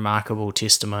such a remarkable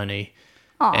testimony.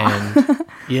 Aww. And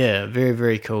yeah, very,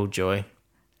 very cool, Joy.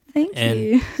 Thank And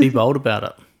you. be bold about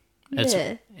it.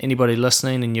 Yeah. Anybody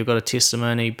listening and you've got a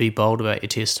testimony, be bold about your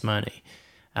testimony.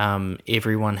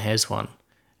 Everyone has one.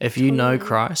 If you know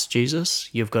Christ, Jesus,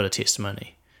 you've got a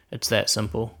testimony. It's that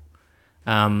simple.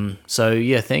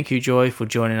 Thank you, Joy, for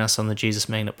joining us on the Jesus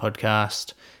Magnet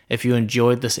podcast. If you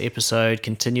enjoyed this episode,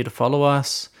 continue to follow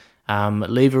us.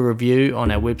 Leave a review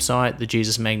on our website,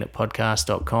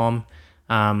 thejesusmagnetpodcast.com.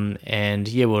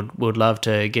 We'd love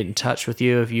to get in touch with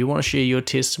you. If you want to share your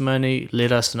testimony,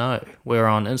 let us know. We're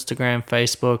on Instagram,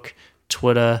 Facebook,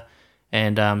 Twitter,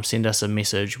 and send us a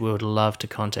message. We would love to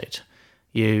contact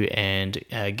you and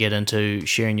get into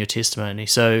sharing your testimony.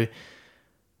 So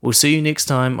we'll see you next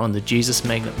time on the Jesus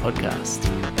Magnet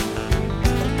podcast.